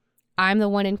story, I'm the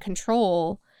one in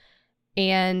control.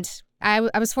 And I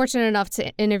was fortunate enough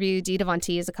to interview Dita Von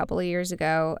Teese a couple of years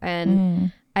ago,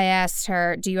 and I asked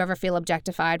her, do you ever feel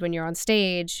objectified when you're on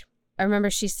stage? I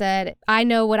remember she said, I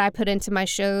know what I put into my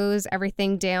shows,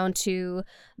 everything down to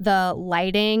the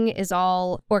lighting is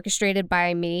all orchestrated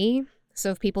by me.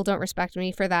 So if people don't respect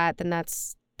me for that, then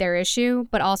that's their issue.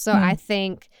 But also, I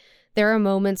think there are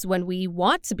moments when we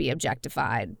want to be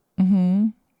objectified. Mm-hmm.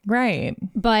 Right.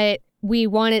 But we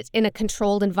want it in a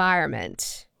controlled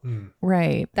environment.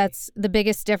 Right. That's the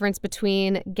biggest difference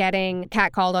between getting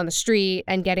catcalled on the street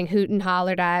and getting hoot and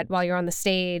hollered at while you're on the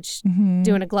stage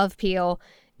doing a glove peel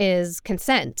is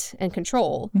consent and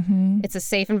control. It's a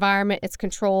safe environment. It's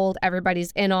controlled.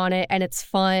 Everybody's in on it and it's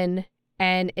fun.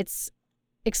 And it's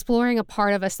exploring a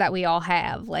part of us that we all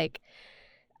have. Like,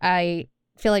 I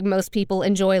feel like most people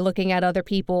enjoy looking at other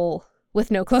people with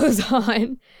no clothes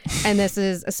on. And this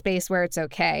is a space where it's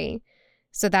okay.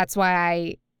 So that's why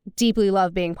I deeply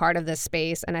love being part of this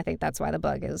space. And I think that's why the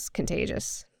bug is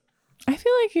contagious. I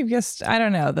feel like you've just, I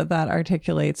don't know, that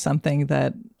articulates something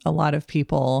that a lot of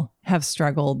people have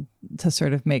struggled to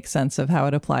sort of make sense of how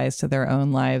it applies to their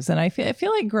own lives. And I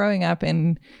feel like growing up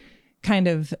in kind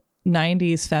of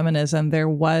 90s feminism, there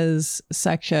was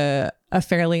such a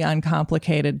fairly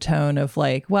uncomplicated tone of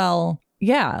like, well,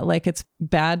 yeah, like it's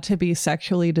bad to be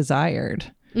sexually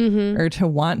desired. Or to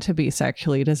want to be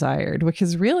sexually desired, which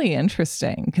is really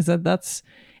interesting because that's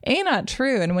not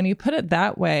true. And when you put it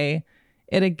that way,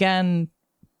 it again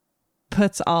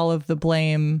puts all of the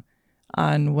blame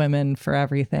on women for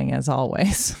everything, as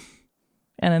always.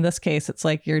 And in this case, it's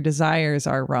like your desires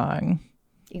are wrong.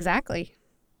 Exactly.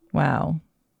 Wow.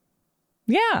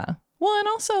 Yeah. Well, and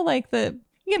also like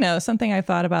something I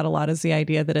thought about a lot is the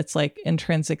idea that it's like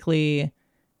intrinsically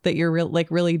that you're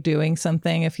really doing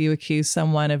something if you accuse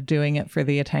someone of doing it for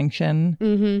the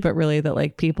attention, but really that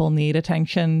like people need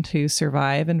attention to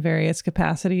survive in various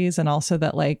capacities. And also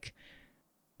that like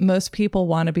most people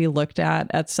want to be looked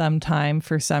at some time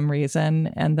for some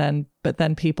reason. But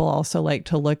then people also like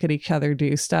to look at each other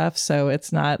do stuff. So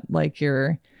it's not like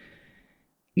you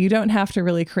don't have to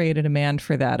really create a demand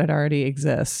for that. It already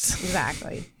exists.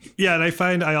 Exactly. Yeah.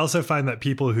 And I also find that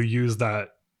people who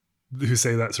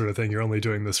say that sort of thing, you're only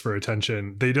doing this for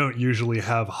attention, they don't usually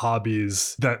have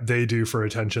hobbies that they do for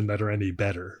attention that are any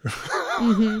better.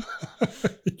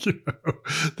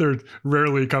 They're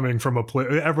rarely coming from a place.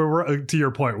 To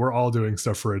your point, we're all doing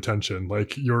stuff for attention.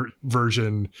 Like your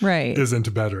version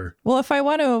isn't better. Well, if I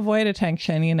want to avoid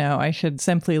attention, I should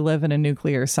simply live in a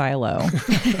nuclear silo.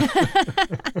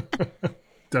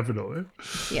 Definitely.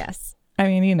 Yes. I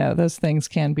mean, those things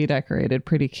can be decorated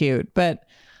pretty cute, but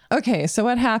okay, so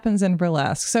what happens in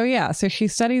Burlesque? So she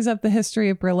studies up the history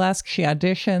of Burlesque. She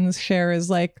auditions. Cher is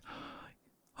like,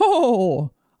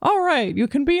 oh, all right, you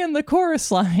can be in the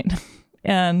chorus line.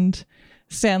 And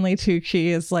Stanley Tucci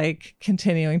is like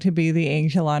continuing to be the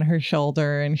angel on her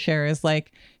shoulder. And Cher is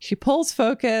like, she pulls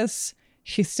focus.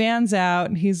 She stands out.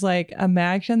 And he's like,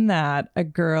 imagine that, a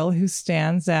girl who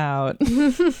stands out.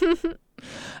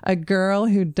 A girl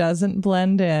who doesn't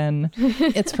blend in.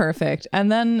 It's perfect. And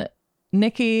then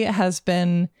Nikki has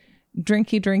been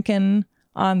drinking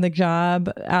on the job.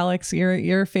 Alex,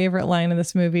 your favorite line in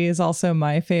this movie is also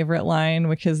my favorite line,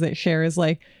 which is that Cher is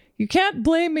like, you can't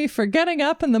blame me for getting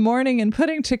up in the morning and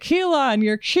putting tequila on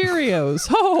your Cheerios.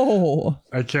 Oh,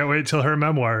 I can't wait till her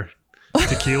memoir,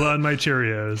 Tequila on My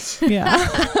Cheerios. Yeah.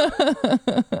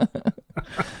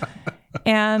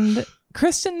 And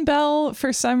Kristen Bell,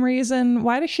 for some reason,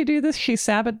 why does she do this? she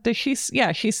sabotages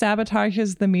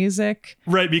the music.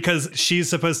 Right, because she's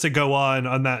supposed to go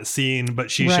on that scene,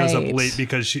 but she shows up late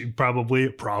because she probably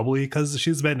because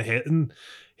she's been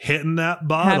hitting that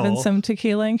bottle. Having some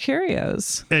tequila and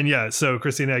Cheerios. And yeah, so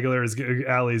Christina Aguilera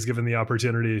Allie's given the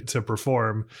opportunity to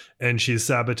perform and she's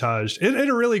sabotaged. In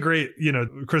a really great,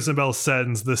 Kristen Bell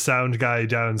sends the sound guy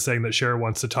down saying that Cher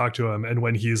wants to talk to him. And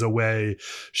when he's away,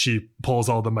 she pulls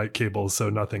all the mic cables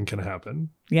so nothing can happen.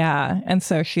 Yeah. And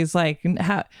so she's like,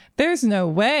 there's no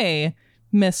way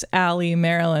Miss Allie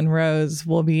Marilyn Rose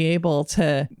will be able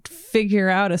to figure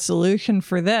out a solution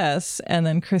for this. And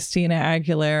then Christina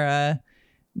Aguilera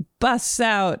busts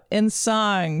out in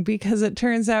song because it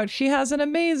turns out she has an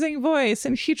amazing voice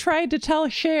and she tried to tell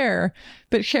Cher,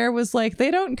 but Cher was like, they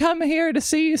don't come here to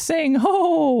see you sing.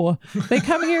 Oh, they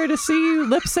come here to see you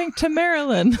lip sync to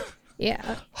Marilyn.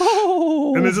 Yeah.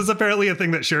 Oh. And this is apparently a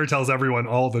thing that Cher tells everyone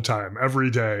all the time, every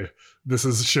day. This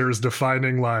is Cher's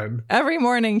defining line. Every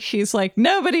morning she's like,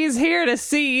 nobody's here to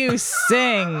see you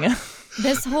sing.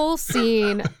 This whole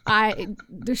scene,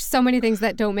 there's so many things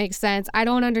that don't make sense. I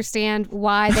don't understand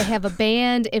why they have a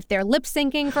band if they're lip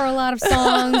syncing for a lot of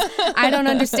songs. I don't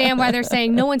understand why they're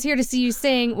saying no one's here to see you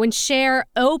sing when Cher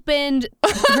opened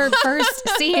her first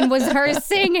scene was her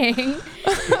singing.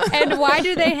 And why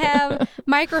do they have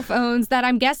microphones that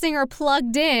I'm guessing are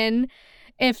plugged in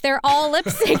if they're all lip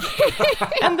syncing?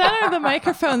 And then are the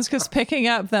microphones just picking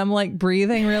up them like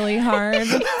breathing really hard?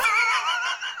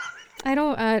 I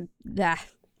don't,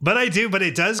 But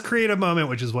it does create a moment,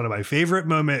 which is one of my favorite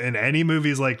moments in any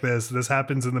movies like this. This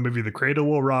happens in the movie The Cradle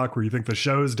Will Rock, where you think the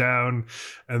show's down,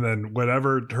 and then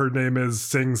whatever her name is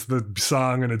sings the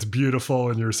song, and it's beautiful,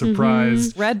 and you're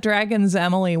surprised. Red Dragon's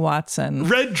Emily Watson.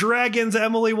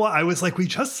 I was like, we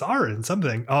just saw her in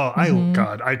something. Oh,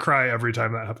 God, I cry every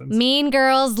time that happens. Mean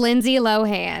Girls, Lindsay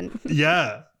Lohan.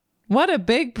 Yeah. What a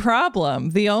big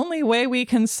problem. The only way we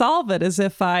can solve it is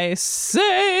if I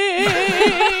sing.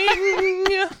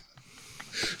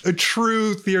 A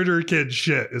true theater kid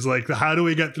shit is like, how do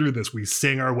we get through this? We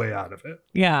sing our way out of it.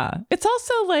 Yeah. It's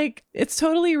also like, it's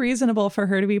totally reasonable for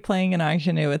her to be playing an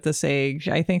ingenue at this age.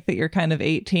 I think that you're kind of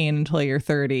 18 until you're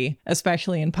 30,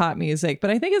 especially in pop music.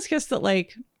 But I think it's just that,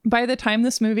 like, by the time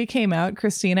this movie came out,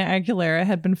 Christina Aguilera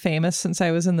had been famous since I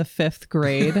was in the 5th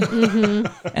grade.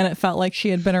 And it felt like she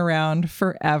had been around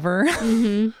forever.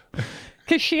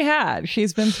 Because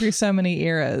she's been through so many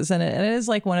eras. And it is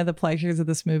like one of the pleasures of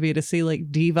this movie to see like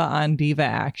diva on diva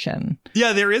action.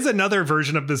 Yeah, there is another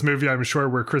version of this movie, I'm sure,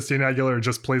 where Christina Aguilera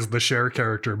just plays the Cher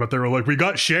character. But they were like, we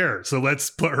got Cher, so let's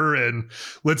put her in.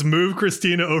 Let's move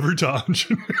Christina over to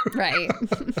ingenue. Right.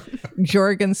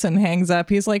 Jorgensen hangs up.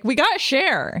 He's like, we got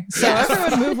Cher. So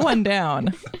everyone move one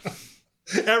down.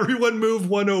 Everyone move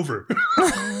one over.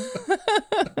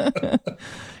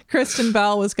 Kristen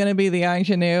Bell was going to be the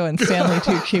ingenue and Stanley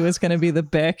Tucci was going to be the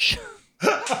bitch.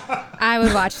 I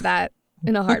would watch that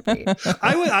in a heartbeat.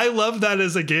 I love that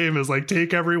as a game, is like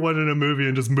take everyone in a movie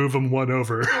and just move them one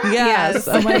over. Yes.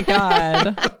 Oh my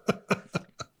God.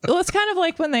 Well, it's kind of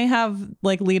like when they have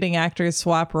like leading actors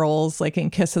swap roles, like in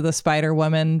Kiss of the Spider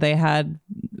Woman, they had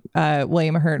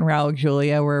William Hurt and Raul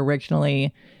Julia were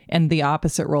originally in the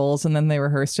opposite roles, and then they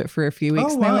rehearsed it for a few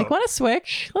weeks. And they're like, want to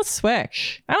switch? Let's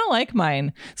switch. I don't like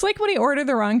mine. It's like when he ordered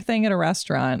the wrong thing at a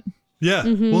restaurant. Yeah,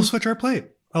 we'll switch our plate.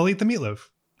 I'll eat the meatloaf.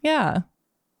 Yeah.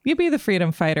 You be the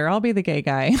freedom fighter. I'll be the gay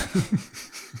guy.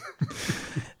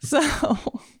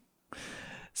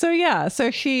 So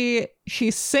she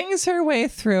sings her way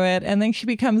through it, and then she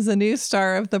becomes the new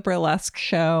star of the burlesque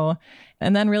show.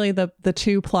 And then really the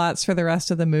two plots for the rest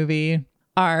of the movie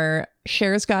are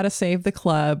Cher's got to save the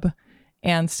club,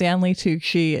 and Stanley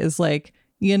Tucci is like,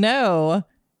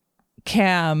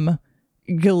 Cam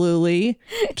Galooly,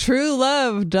 true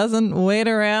love doesn't wait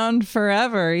around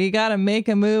forever. You got to make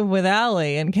a move with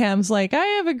Allie. And Cam's like, I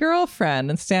have a girlfriend.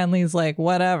 And Stanley's like,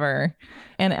 whatever.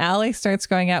 And Allie starts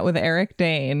going out with Eric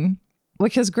Dane,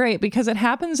 which is great because it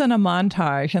happens in a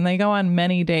montage and they go on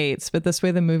many dates. But this way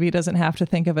the movie doesn't have to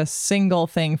think of a single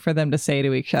thing for them to say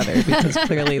to each other because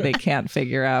clearly they can't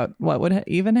figure out what would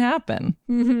even happen.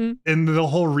 Mm-hmm. And the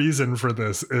whole reason for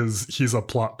this is he's a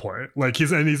plot point. Like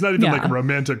he's not even like a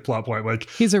romantic plot point. Like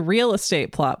he's a real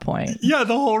estate plot point. Yeah,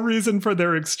 the whole reason for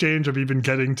their exchange of even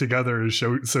getting together is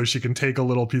so she can take a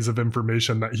little piece of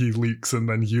information that he leaks and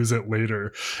then use it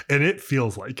later. And it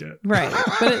feels like it. Right.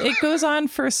 But it goes on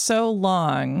for so long.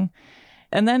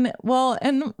 And then,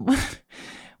 and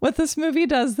what this movie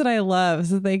does that I love is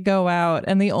that they go out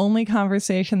and the only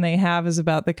conversation they have is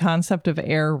about the concept of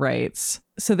air rights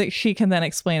so that she can then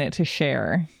explain it to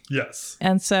Cher. Yes.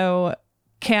 And so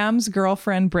Cam's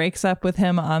girlfriend breaks up with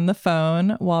him on the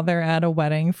phone while they're at a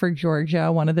wedding for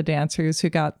Georgia, one of the dancers who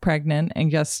got pregnant,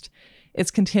 and just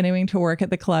is continuing to work at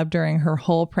the club during her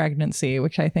whole pregnancy,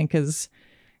 which I think is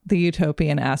the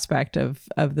utopian aspect of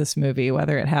this movie,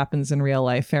 whether it happens in real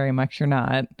life very much or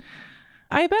not.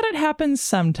 I bet it happens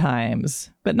sometimes,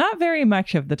 but not very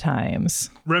much of the times.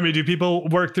 Remy, do people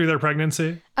work through their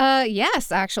pregnancy?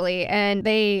 Yes, actually. And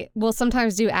they will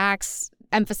sometimes do acts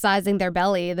emphasizing their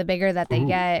belly. The bigger that they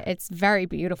get, it's very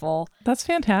beautiful. That's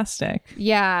fantastic.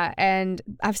 Yeah. And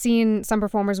I've seen some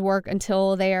performers work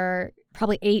until they are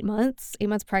probably 8 months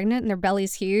pregnant and their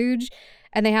belly's huge.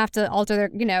 And they have to alter their,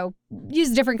 use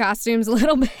different costumes a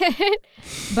little bit.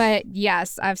 But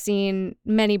yes, I've seen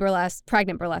many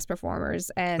pregnant burlesque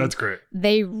performers. And that's great.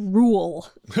 They rule.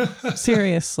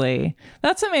 Seriously.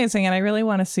 That's amazing. And I really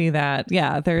want to see that.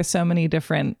 Yeah, there are so many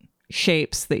different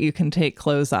shapes that you can take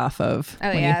clothes off of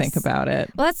when you think about it.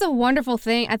 Well, that's a wonderful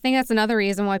thing. I think that's another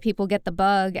reason why people get the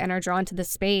bug and are drawn to the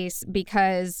space,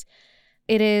 because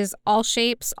it is all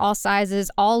shapes, all sizes,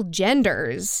 all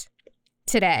genders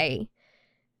today.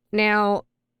 Now,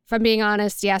 if I'm being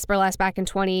honest, yes, Burlesque back in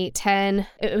 2010,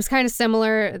 it was kind of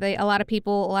similar. A lot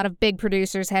of big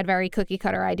producers had very cookie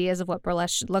cutter ideas of what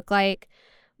Burlesque should look like.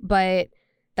 But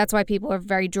that's why people are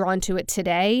very drawn to it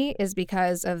today, is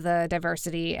because of the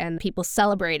diversity and people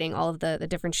celebrating all of the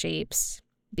different shapes,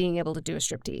 being able to do a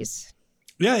striptease.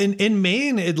 Yeah, in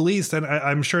Maine, at least, and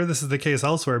I'm sure this is the case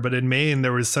elsewhere, but in Maine,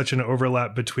 there was such an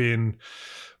overlap between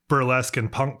burlesque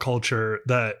and punk culture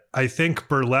that I think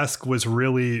burlesque was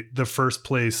really the first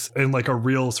place in like a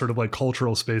real sort of like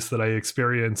cultural space that I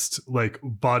experienced like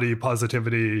body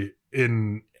positivity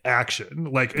in action.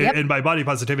 Like, Yep. And by body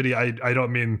positivity, I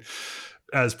don't mean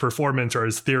as performance or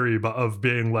as theory, but of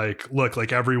being like, look,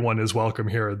 like everyone is welcome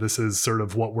here. This is sort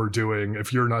of what we're doing.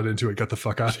 If you're not into it, get the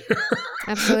fuck out of here.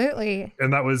 Absolutely.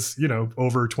 And that was,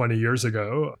 over 20 years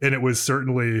ago. And it was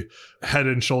certainly head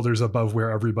and shoulders above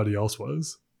where everybody else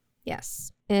was.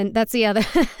 Yes. And that's the other...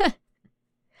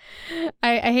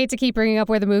 I hate to keep bringing up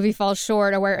where the movie falls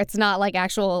short or where it's not like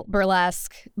actual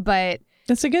burlesque, but...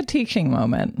 It's a good teaching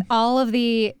moment. All of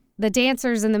the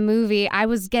dancers in the movie, I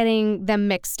was getting them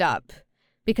mixed up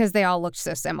because they all looked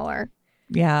so similar.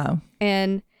 Yeah.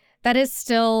 And that is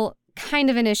still kind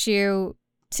of an issue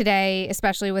today,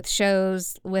 especially with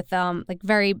shows with like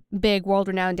very big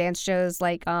world-renowned dance shows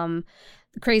like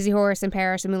Crazy Horse in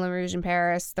Paris, the Moulin Rouge in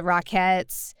Paris, the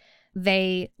Rockettes.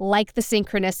 They like the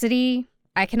synchronicity.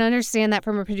 I can understand that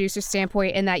from a producer's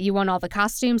standpoint in that you want all the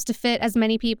costumes to fit as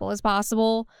many people as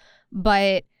possible.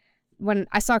 But when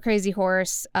I saw Crazy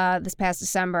Horse this past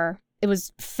December, it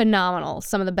was phenomenal.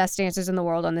 Some of the best dancers in the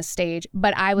world on this stage,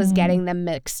 but I was getting them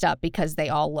mixed up because they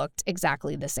all looked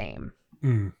exactly the same.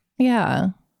 Mm. Yeah.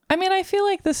 I mean, I feel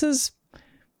like this is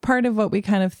part of what we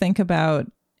kind of think about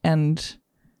and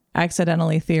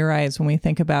accidentally theorize when we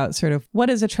think about sort of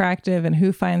what is attractive and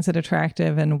who finds it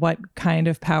attractive and what kind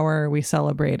of power are we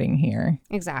celebrating here.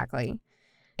 Exactly.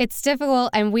 It's difficult,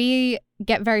 and we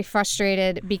get very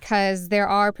frustrated because there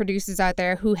are producers out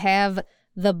there who have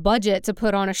the budget to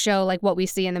put on a show like what we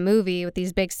see in the movie with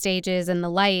these big stages and the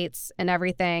lights and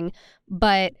everything,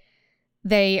 but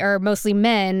they are mostly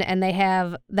men and they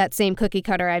have that same cookie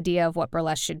cutter idea of what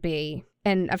burlesque should be.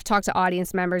 And I've talked to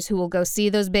audience members who will go see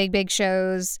those big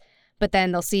shows, but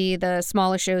then they'll see the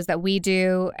smaller shows that we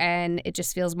do and it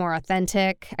just feels more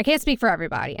authentic. I can't speak for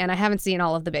everybody, and I haven't seen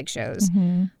all of the big shows,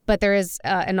 but there is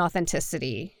an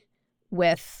authenticity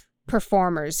with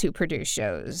performers who produce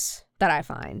shows that I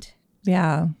find.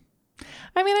 Yeah.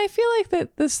 I mean, I feel like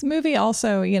that this movie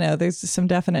also, there's some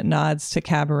definite nods to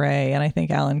Cabaret, and I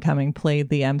think Alan Cumming played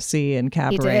the MC in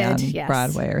Cabaret on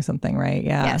Broadway or something, right?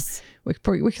 Yeah. Yes.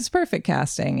 Which is perfect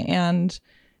casting. And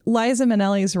Liza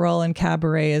Minnelli's role in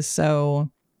Cabaret is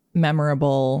so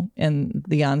memorable in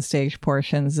the onstage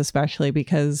portions, especially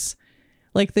because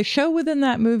like the show within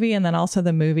that movie and then also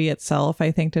the movie itself, I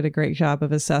think did a great job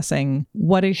of assessing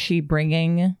what is she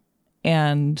bringing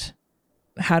and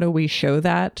how do we show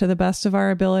that to the best of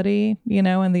our ability,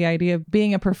 and the idea of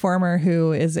being a performer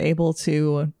who is able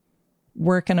to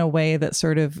work in a way that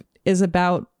sort of is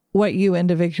about what you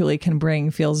individually can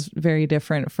bring feels very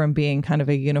different from being kind of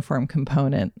a uniform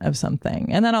component of something.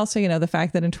 And then also, the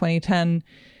fact that in 2010,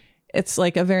 it's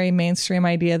like a very mainstream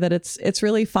idea that it's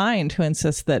really fine to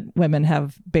insist that women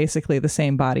have basically the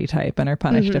same body type and are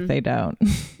punished if they don't.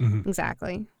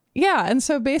 Exactly. Yeah. And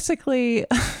so basically...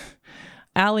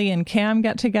 Allie and Cam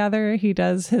get together. He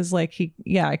does his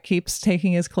keeps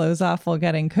taking his clothes off while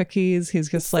getting cookies. He's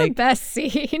just it's like the best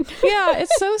scene. Yeah,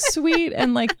 it's so sweet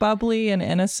and like bubbly and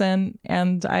innocent.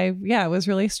 And I was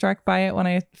really struck by it when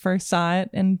I first saw it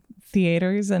in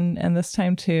theaters and this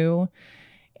time too.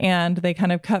 And they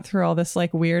kind of cut through all this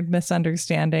like weird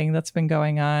misunderstanding that's been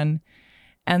going on.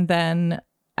 And then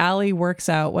Allie works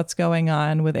out what's going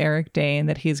on with Eric Dane,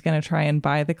 that he's going to try and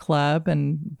buy the club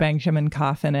and Benjamin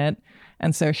coffin it.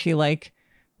 And so she like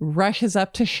rushes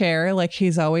up to Cher like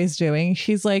she's always doing.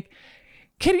 She's like,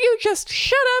 can you just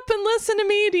shut up and listen to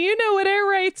me? Do you know what air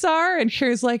rights are? And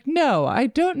Cher's like, no, I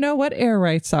don't know what air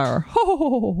rights are.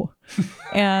 Oh.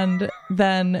 And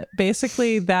then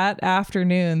basically that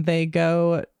afternoon they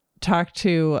go talk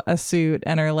to a suit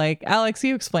and are like, Alex,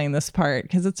 you explain this part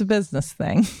because it's a business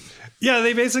thing. Yeah,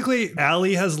 they basically,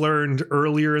 Allie has learned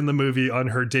earlier in the movie on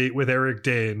her date with Eric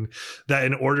Dane that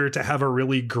in order to have a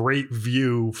really great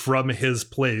view from his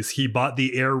place, he bought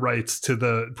the air rights to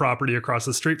the property across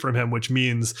the street from him, which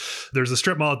means there's a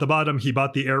strip mall at the bottom. He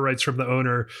bought the air rights from the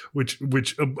owner, which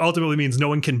ultimately means no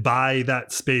one can buy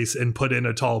that space and put in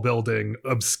a tall building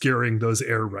obscuring those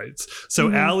air rights.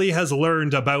 So Allie has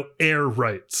learned about air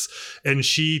rights, and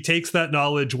she takes that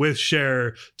knowledge with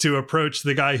Cher to approach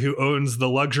the guy who owns the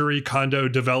luxury condo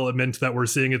development that we're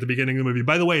seeing at the beginning of the movie.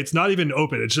 By the way, it's not even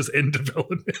open. It's just in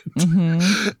development.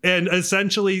 And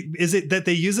essentially, is it that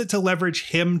they use it to leverage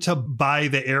him to buy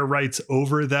the air rights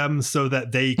over them so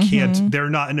that they can't, they're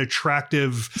not an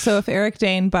attractive. So if Eric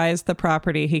Dane buys the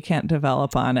property, he can't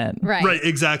develop on it. Right,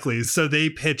 exactly. So they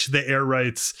pitch the air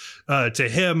rights to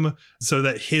him so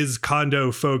that his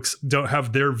condo folks don't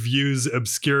have their views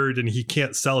obscured and he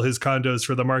can't sell his condos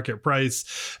for the market price.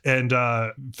 And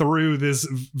through this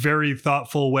very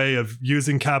thoughtful way of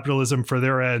using capitalism for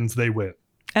their ends, they win.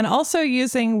 And also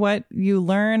using what you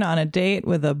learn on a date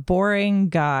with a boring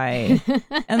guy.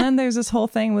 And then there's this whole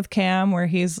thing with Cam where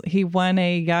he won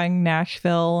a Young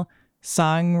Nashville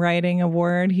Songwriting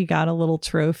Award. He got a little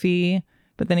trophy,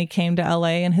 but then he came to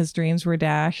LA and his dreams were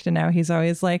dashed. And now he's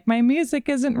always like, my music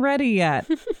isn't ready yet.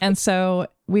 And so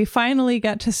we finally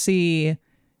get to see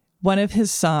one of his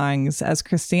songs as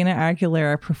Christina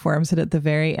Aguilera performs it at the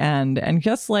very end. And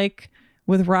just like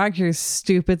with Roger's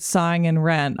stupid song in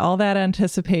Rent, all that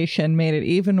anticipation made it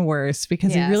even worse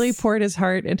because he really poured his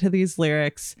heart into these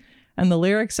lyrics. And the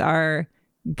lyrics are,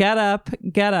 get up,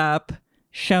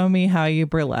 show me how you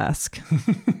burlesque.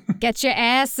 Get your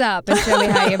ass up and show me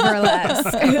how you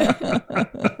burlesque.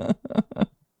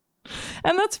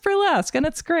 And that's burlesque, and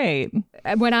it's great.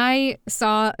 When I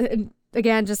saw,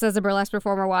 again, just as a burlesque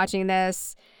performer watching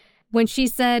this, when she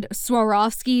said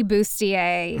Swarovski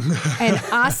bustier and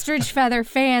ostrich feather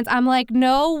fans, I'm like,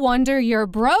 no wonder you're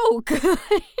broke.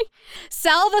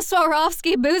 Sell the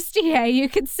Swarovski bustier. You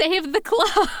could save the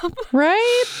club.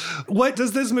 Right? What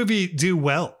does this movie do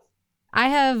well? I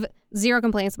have zero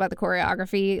complaints about the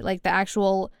choreography. Like the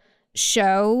actual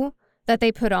show that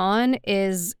they put on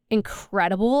is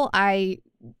incredible. I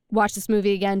watched this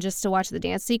movie again just to watch the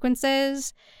dance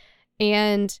sequences.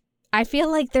 And I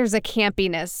feel like there's a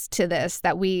campiness to this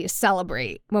that we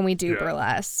celebrate when we do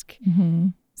burlesque.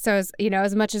 So,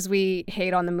 as much as we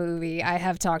hate on the movie, I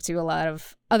have talked to a lot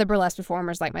of other burlesque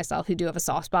performers like myself who do have a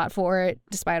soft spot for it,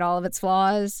 despite all of its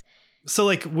flaws. So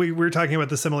like we were talking about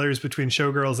the similarities between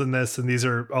Showgirls and this, and these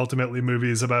are ultimately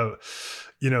movies about,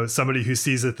 somebody who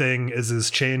sees a thing, is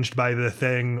changed by the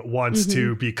thing, wants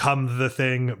to become the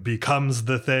thing, becomes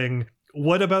the thing.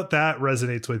 What about that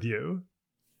resonates with you?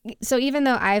 So even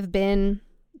though I've been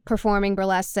performing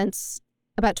burlesque since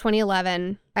about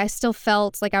 2011, I still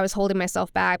felt like I was holding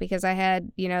myself back because I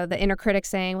had, the inner critic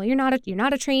saying, well, you're not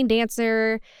a trained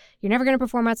dancer. You're never going to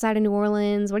perform outside of New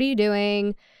Orleans. What are you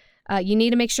doing? You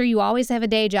need to make sure you always have a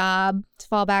day job to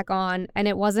fall back on. And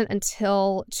it wasn't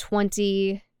until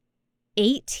 2018.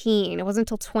 It wasn't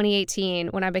until 2018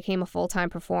 when I became a full-time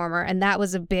performer. And that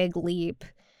was a big leap.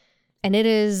 And it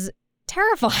is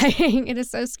terrifying. It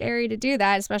is so scary to do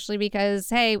that, especially because,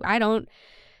 hey,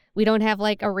 we don't have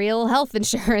like a real health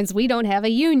insurance. We don't have a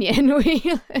union. But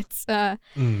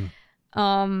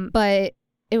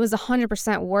it was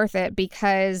 100% worth it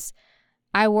because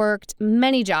I worked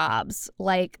many jobs,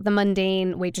 like the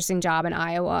mundane waitressing job in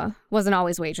Iowa. Wasn't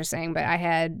always waitressing, but I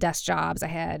had desk jobs. I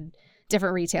had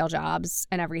different retail jobs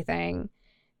and everything.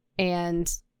 And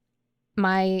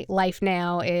my life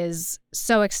now is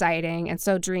so exciting and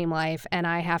so dream life, and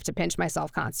I have to pinch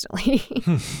myself constantly.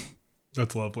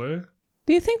 That's lovely.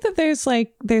 Do you think that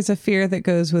there's a fear that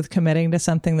goes with committing to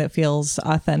something that feels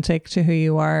authentic to who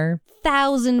you are?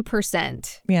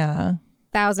 1,000%. Yeah.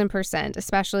 1,000%,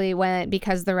 especially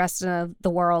because the rest of the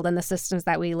world and the systems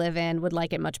that we live in would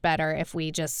like it much better if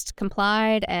we just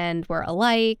complied and were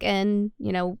alike and,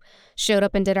 showed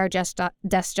up and did our desk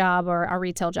job or our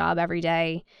retail job every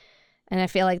day. And I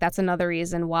feel like that's another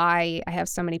reason why I have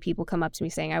so many people come up to me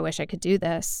saying, I wish I could do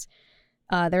this.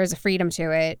 There is a freedom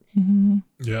to it.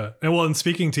 Yeah. And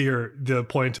speaking to the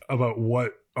point about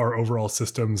what our overall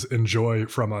systems enjoy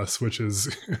from us, which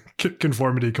is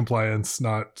conformity, compliance,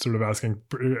 not sort of asking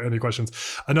any questions.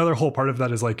 Another whole part of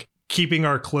that is like keeping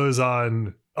our clothes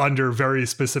on under very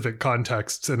specific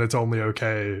contexts. And it's only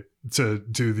okay to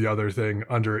do the other thing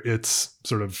under its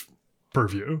sort of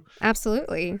purview.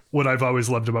 Absolutely. What I've always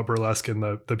loved about burlesque and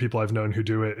the people I've known who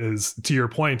do it is, to your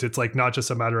point, it's like not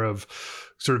just a matter of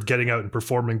sort of getting out and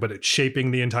performing, but it's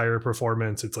shaping the entire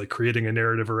performance. It's like creating a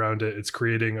narrative around it. It's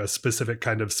creating a specific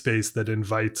kind of space that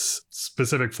invites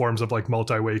specific forms of like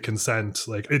multi-way consent.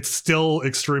 Like it's still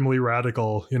extremely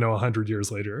radical, 100 years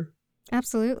later.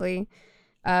 Absolutely.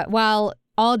 While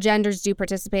all genders do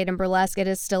participate in burlesque, it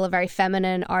is still a very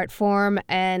feminine art form,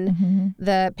 and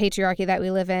the patriarchy that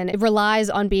we live in, it relies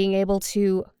on being able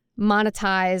to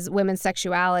monetize women's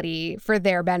sexuality for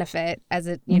their benefit as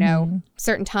it,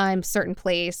 certain time, certain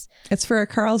place. It's for a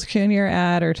Carl's Jr.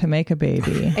 ad or to make a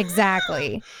baby.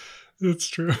 Exactly. It's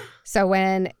true. So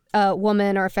when a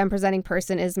woman or a femme presenting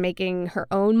person is making her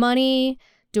own money,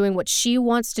 doing what she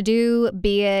wants to do,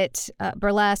 be it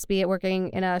burlesque, be it working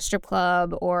in a strip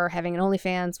club or having an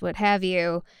OnlyFans, what have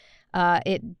you,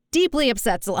 it deeply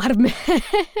upsets a lot of men.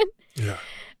 Yeah.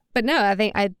 But no, I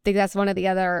think that's one of the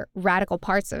other radical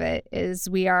parts of it is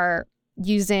we are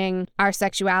using our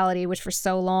sexuality, which for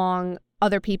so long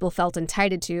other people felt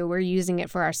entitled to. We're using it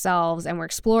for ourselves and we're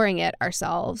exploring it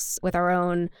ourselves with our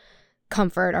own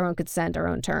comfort, our own consent, our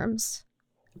own terms.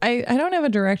 I don't have a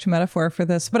direct metaphor for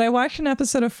this, but I watched an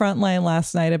episode of Frontline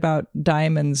last night about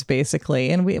diamonds, basically.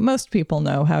 And most people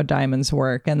know how diamonds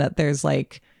work and that there's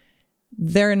like,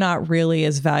 they're not really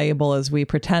as valuable as we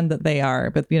pretend that they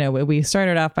are. But, we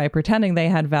started off by pretending they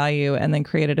had value and then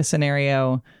created a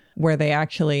scenario where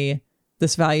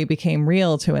this value became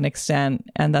real to an extent.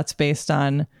 And that's based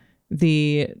on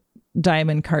the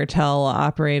diamond cartel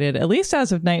operated, at least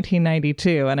as of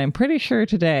 1992, and I'm pretty sure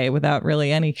today, without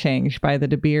really any change, by the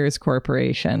De Beers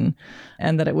Corporation,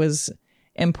 and that it was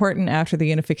important after the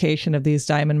unification of these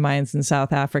diamond mines in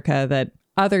South Africa that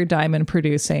other diamond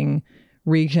producing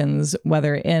regions,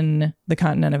 whether in the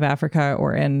continent of Africa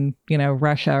or in,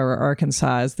 Russia or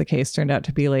Arkansas, as the case turned out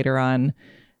to be later on,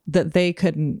 that they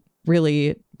couldn't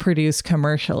really produce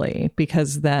commercially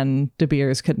because then De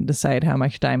Beers couldn't decide how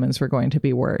much diamonds were going to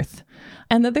be worth.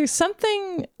 And that there's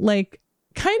something like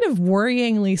kind of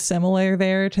worryingly similar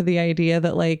there to the idea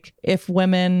that like if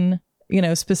women,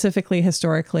 specifically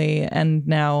historically and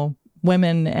now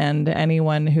women and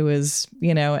anyone who is,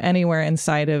 anywhere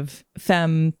inside of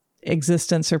femme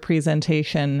existence or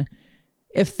presentation,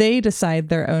 if they decide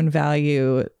their own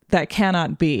value, that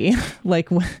cannot be like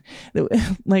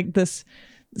this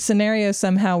scenario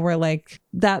somehow where like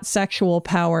that sexual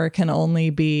power can only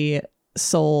be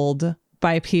sold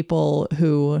by people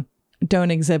who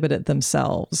don't exhibit it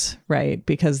themselves, right?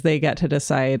 Because they get to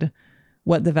decide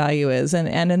what the value is.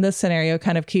 And in this scenario,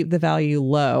 kind of keep the value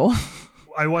low.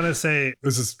 I want to say,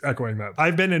 this is echoing that.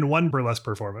 I've been in one burlesque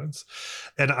performance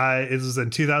and it was in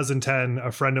 2010. A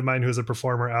friend of mine who's a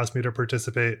performer asked me to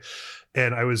participate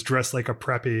and I was dressed like a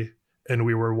preppy. And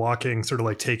we were walking, sort of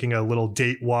like taking a little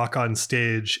date walk on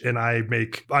stage. And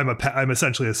I'm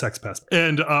essentially a sex pest.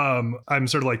 And I'm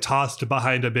sort of like tossed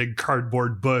behind a big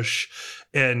cardboard bush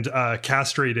and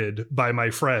castrated by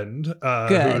my friend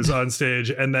who's on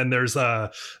stage. And then there's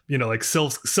like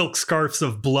silk scarves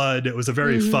of blood. It was a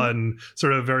very fun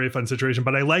situation.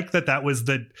 But I like that was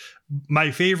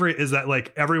my favorite is that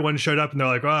like everyone showed up and they're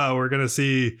like, oh, we're going to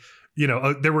see.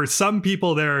 There were some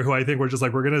people there who I think were just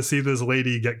like, we're going to see this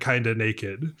lady get kind of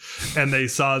naked. And they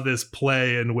saw this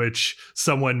play in which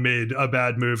someone made a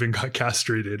bad move and got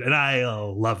castrated. And I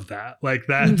love that. Like,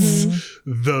 that's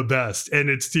the best. And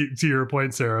it's to your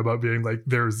point, Sarah, about being like,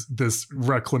 there's this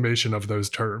reclamation of those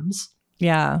terms.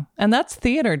 Yeah. And that's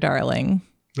theater, darling.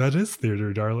 That is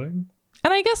theater, darling.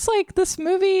 And I guess like this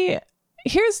movie,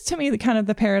 here's to me the kind of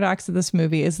the paradox of this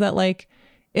movie is that like,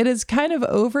 it is kind of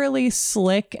overly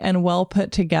slick and well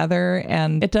put together,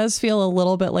 and it does feel a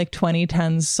little bit like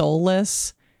 2010's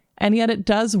Soulless, and yet it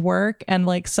does work, and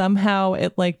like somehow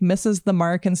it like misses the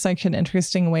mark in such an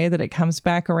interesting way that it comes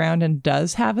back around and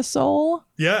does have a soul.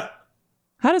 Yeah.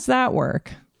 How does that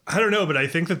work? I don't know, but I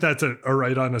think that's a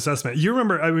right-on assessment. You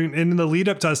remember, I mean, in the lead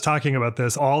up to us talking about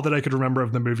this, all that I could remember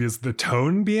of the movie is the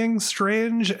tone being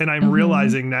strange. And I'm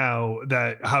realizing now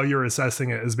that how you're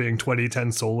assessing it as being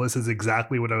 2010 Soulless is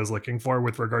exactly what I was looking for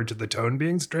with regard to the tone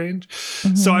being strange.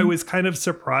 So I was kind of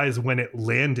surprised when it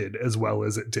landed as well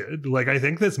as it did. Like, I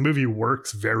think this movie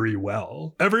works very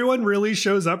well. Everyone really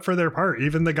shows up for their part.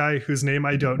 Even the guy whose name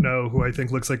I don't know, who I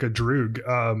think looks like a droog.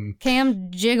 Cam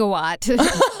Gigawatt.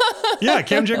 Yeah,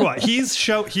 Cam Gigawatt.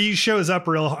 He shows up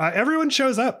real. Everyone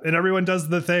shows up and everyone does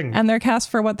the thing. And they're cast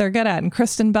for what they're good at. And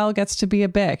Kristen Bell gets to be a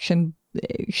bitch. And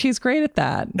she's great at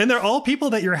that. And they're all people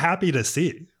that you're happy to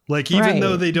see. Like, even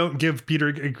though they don't give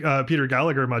Peter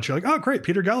Gallagher much, you're like, oh, great,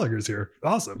 Peter Gallagher's here.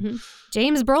 Awesome.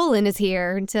 James Brolin is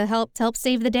here to help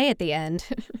save the day at the end.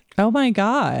 Oh, my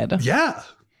God. Yeah.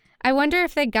 I wonder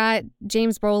if they got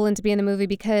James Brolin to be in the movie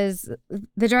because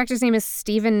the director's name is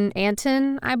Stephen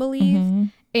Anton, I believe.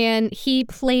 And he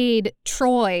played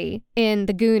Troy in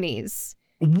The Goonies.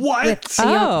 What?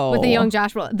 With the young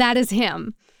Josh Brolin. That is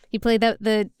him. He played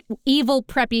the evil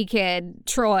preppy kid,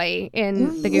 Troy,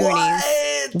 in The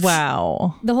Goonies.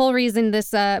 Wow. The whole reason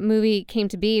this movie came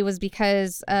to be was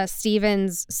because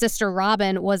Steven's sister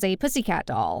Robin was a pussycat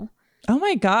doll. Oh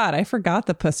my God, I forgot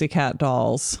the pussycat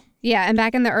dolls. Yeah, and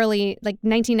back in the early, like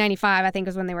 1995, I think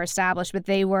was when they were established, but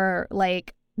they were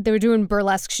doing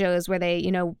burlesque shows where they,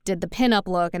 did the pinup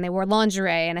look and they wore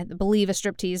lingerie, and I believe a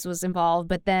striptease was involved.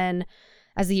 But then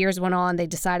as the years went on, they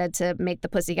decided to make the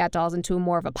Pussycat Dolls into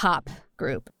more of a pop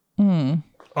group.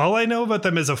 All I know about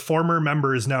them is a former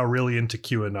member is now really into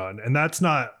QAnon, and that's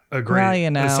not a great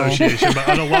association, but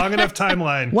on a long enough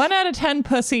timeline. 1 out of 10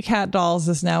 Pussycat Dolls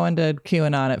is now into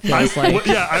QAnon, it feels like.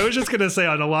 Yeah, I was just going to say,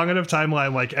 on a long enough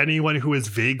timeline, like anyone who is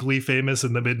vaguely famous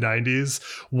in the mid-90s,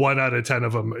 1 out of 10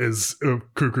 of them is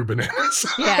cuckoo bananas.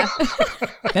 Yeah.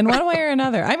 In one way or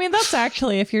another. I mean, that's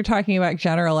actually, if you're talking about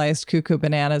generalized cuckoo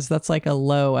bananas, that's like a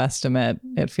low estimate,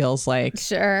 it feels like.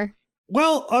 Sure.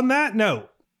 Well, on that note,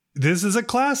 this is a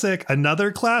classic,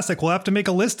 another classic. We'll have to make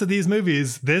a list of these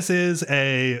movies. This is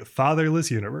a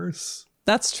fatherless universe.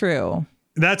 That's true.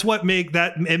 That's what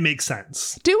it makes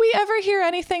sense. Do we ever hear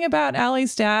anything about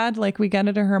Allie's dad? Like, we get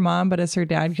into her mom, but is her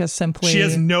dad just simply... She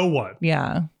has no one.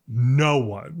 Yeah. No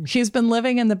one. She's been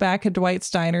living in the back of Dwight's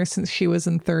diner since she was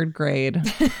in 3rd grade.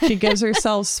 She gives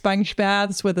herself sponge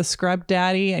baths with a scrub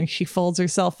daddy, and she folds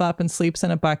herself up and sleeps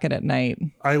in a bucket at night.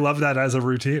 I love that as a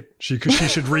routine. She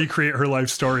should recreate her life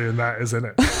story, and that is in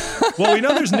it. Well, we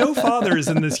know there's no fathers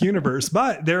in this universe,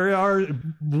 but there are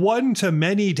one to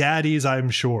many daddies, I'm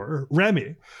sure.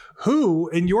 Remy, who,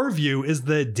 in your view, is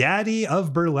the daddy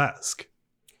of burlesque?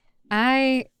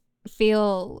 I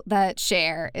feel that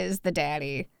Cher is the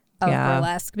daddy of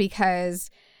burlesque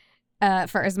because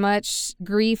for as much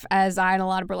grief as I and a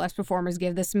lot of burlesque performers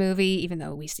give this movie, even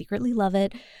though we secretly love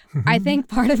it, I think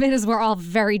part of it is we're all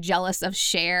very jealous of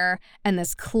Cher and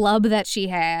this club that she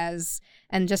has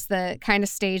and just the kind of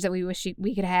stage that we wish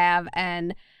we could have,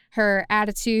 and her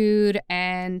attitude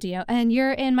and, you know, and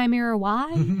you're in my mirror,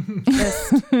 why?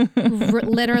 Just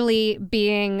literally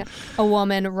being a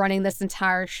woman running this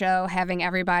entire show, having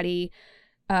everybody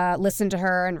listen to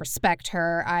her and respect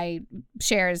her.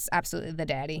 Cher is absolutely the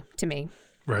daddy to me.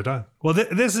 Right on. Well,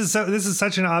 this is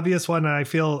such an obvious one, and I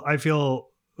feel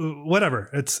whatever.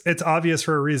 It's obvious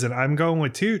for a reason. I'm going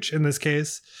with Tooch in this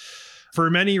case for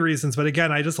many reasons, but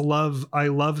again, I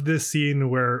love this scene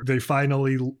where they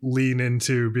finally lean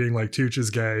into being like, Tooch is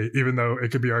gay, even though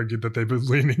it could be argued that they've been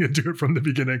leaning into it from the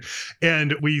beginning.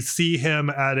 And we see him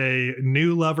at a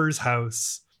new lover's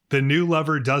house. The new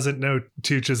lover doesn't know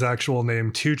Tooch's actual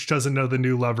name. Tooch doesn't know the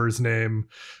new lover's name.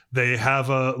 They have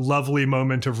a lovely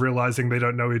moment of realizing they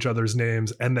don't know each other's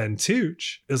names. And then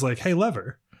Tooch is like, hey,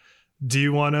 lover, do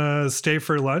you want to stay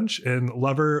for lunch? And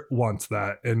lover wants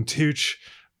that. And Tooch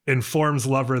informs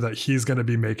lover that he's going to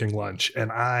be making lunch. And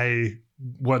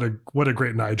what a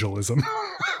great Nigelism.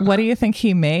 What do you think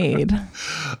he made?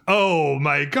 Oh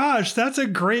my gosh, that's a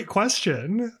great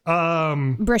question.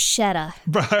 Bruschetta.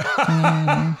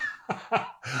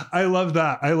 I love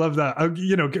that.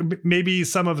 You know, maybe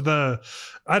some of the,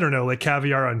 I don't know, like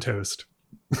caviar on toast.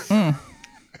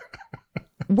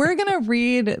 We're going to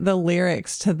read the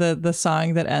lyrics to the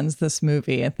song that ends this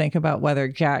movie and think about whether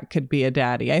Jack could be a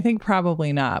daddy. I think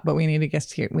probably not, but we need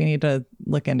to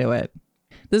look into it.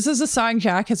 This is a song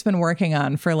Jack has been working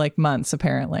on for like months,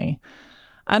 apparently.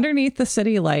 Underneath the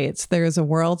city lights, there is a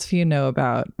world few know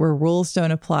about where rules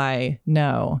don't apply,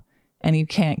 no, and you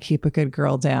can't keep a good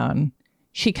girl down.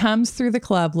 She comes through the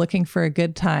club looking for a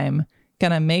good time,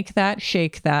 gonna make that,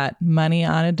 shake that, money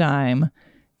on a dime.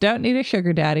 Don't need a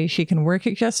sugar daddy, she can work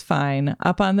it just fine.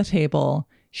 Up on the table,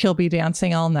 she'll be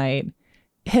dancing all night.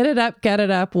 Hit it up, get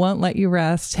it up, won't let you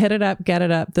rest. Hit it up, get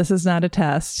it up, this is not a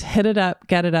test. Hit it up,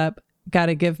 get it up,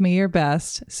 gotta give me your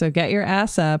best. So get your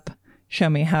ass up, show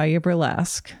me how you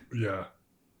burlesque. Yeah.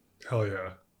 Hell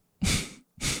yeah.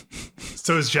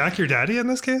 So is Jack your daddy in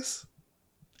this case?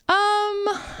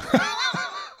 I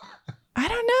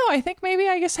don't know. I think maybe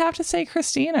I just have to say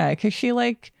Christina, because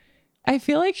I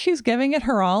feel like she's giving it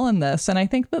her all in this. And I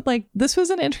think that like this was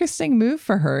an interesting move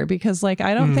for her because like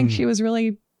I don't think she was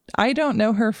really, I don't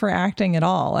know her for acting at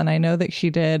all. And I know that she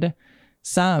did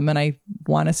some, and I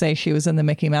want to say she was in the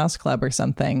Mickey Mouse Club or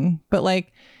something. But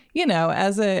like, you know,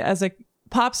 as a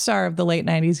pop star of the late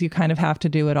 90s, you kind of have to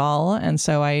do it all. And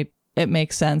so it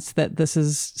makes sense that this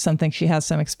is something she has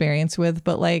some experience with.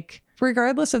 But like,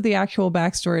 regardless of the actual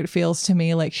backstory, it feels to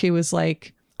me like she was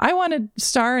like, I want to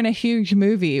star in a huge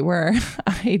movie where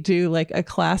I do like a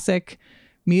classic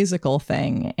musical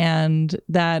thing. And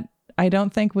that I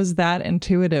don't think was that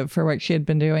intuitive for what she had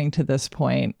been doing to this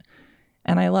point.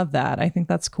 And I love that. I think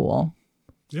that's cool.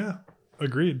 Yeah,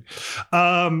 agreed.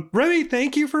 Remy,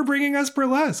 thank you for bringing us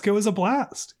Burlesque. It was a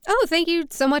blast. Oh, thank you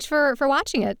so much for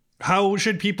watching it. How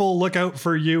should people look out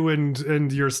for you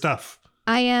and your stuff?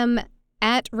 I am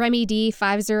at Remy Dee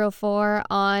 504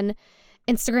 on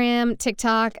Instagram,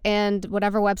 TikTok, and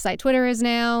whatever website Twitter is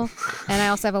now. And I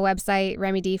also have a website,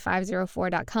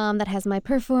 RemyDee504.com, that has my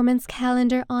performance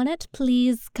calendar on it.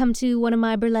 Please come to one of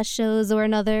my burlesque shows or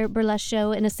another burlesque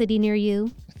show in a city near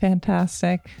you.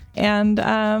 Fantastic. And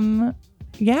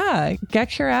yeah,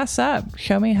 get your ass up.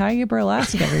 Show me how you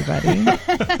burlesque, everybody.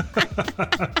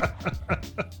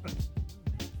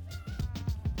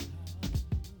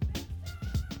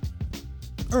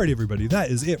 All right, everybody,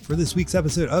 that is it for this week's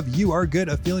episode of You Are Good,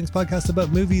 a Feelings podcast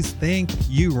about movies. Thank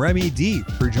you, Remy Dee,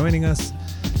 for joining us.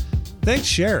 Thanks,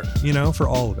 Cher, for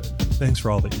all of it. Thanks for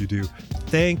all that you do.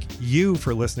 Thank you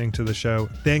for listening to the show.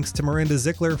 Thanks to Miranda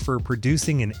Zickler for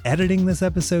producing and editing this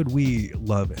episode. We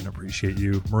love and appreciate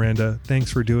you. Miranda,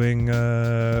 thanks for doing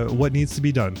what needs to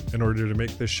be done in order to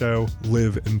make this show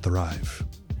live and thrive.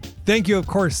 Thank you, of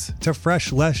course, to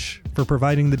Fresh Lesh for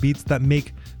providing the beats that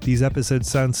make these episodes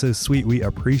sound so sweet. We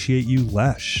appreciate you,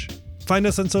 Lesh. Find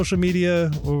us on social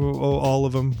media, all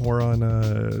of them. We're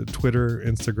on Twitter,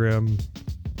 Instagram,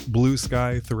 Blue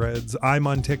Sky, Threads. I'm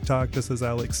on TikTok, just as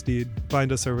Alex Steed.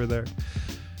 Find us over there.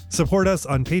 Support us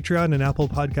on Patreon and Apple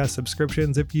Podcast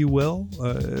subscriptions, if you will.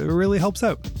 It really helps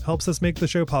out. Helps us make the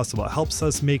show possible. It helps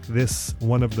us make this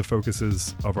one of the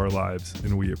focuses of our lives.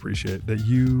 And we appreciate that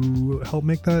you help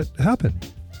make that happen.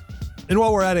 And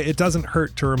while we're at it, it doesn't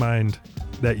hurt to remind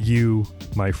that you,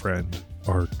 my friend,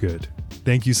 are good.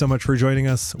 Thank you so much for joining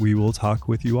us. We will talk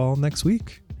with you all next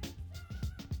week.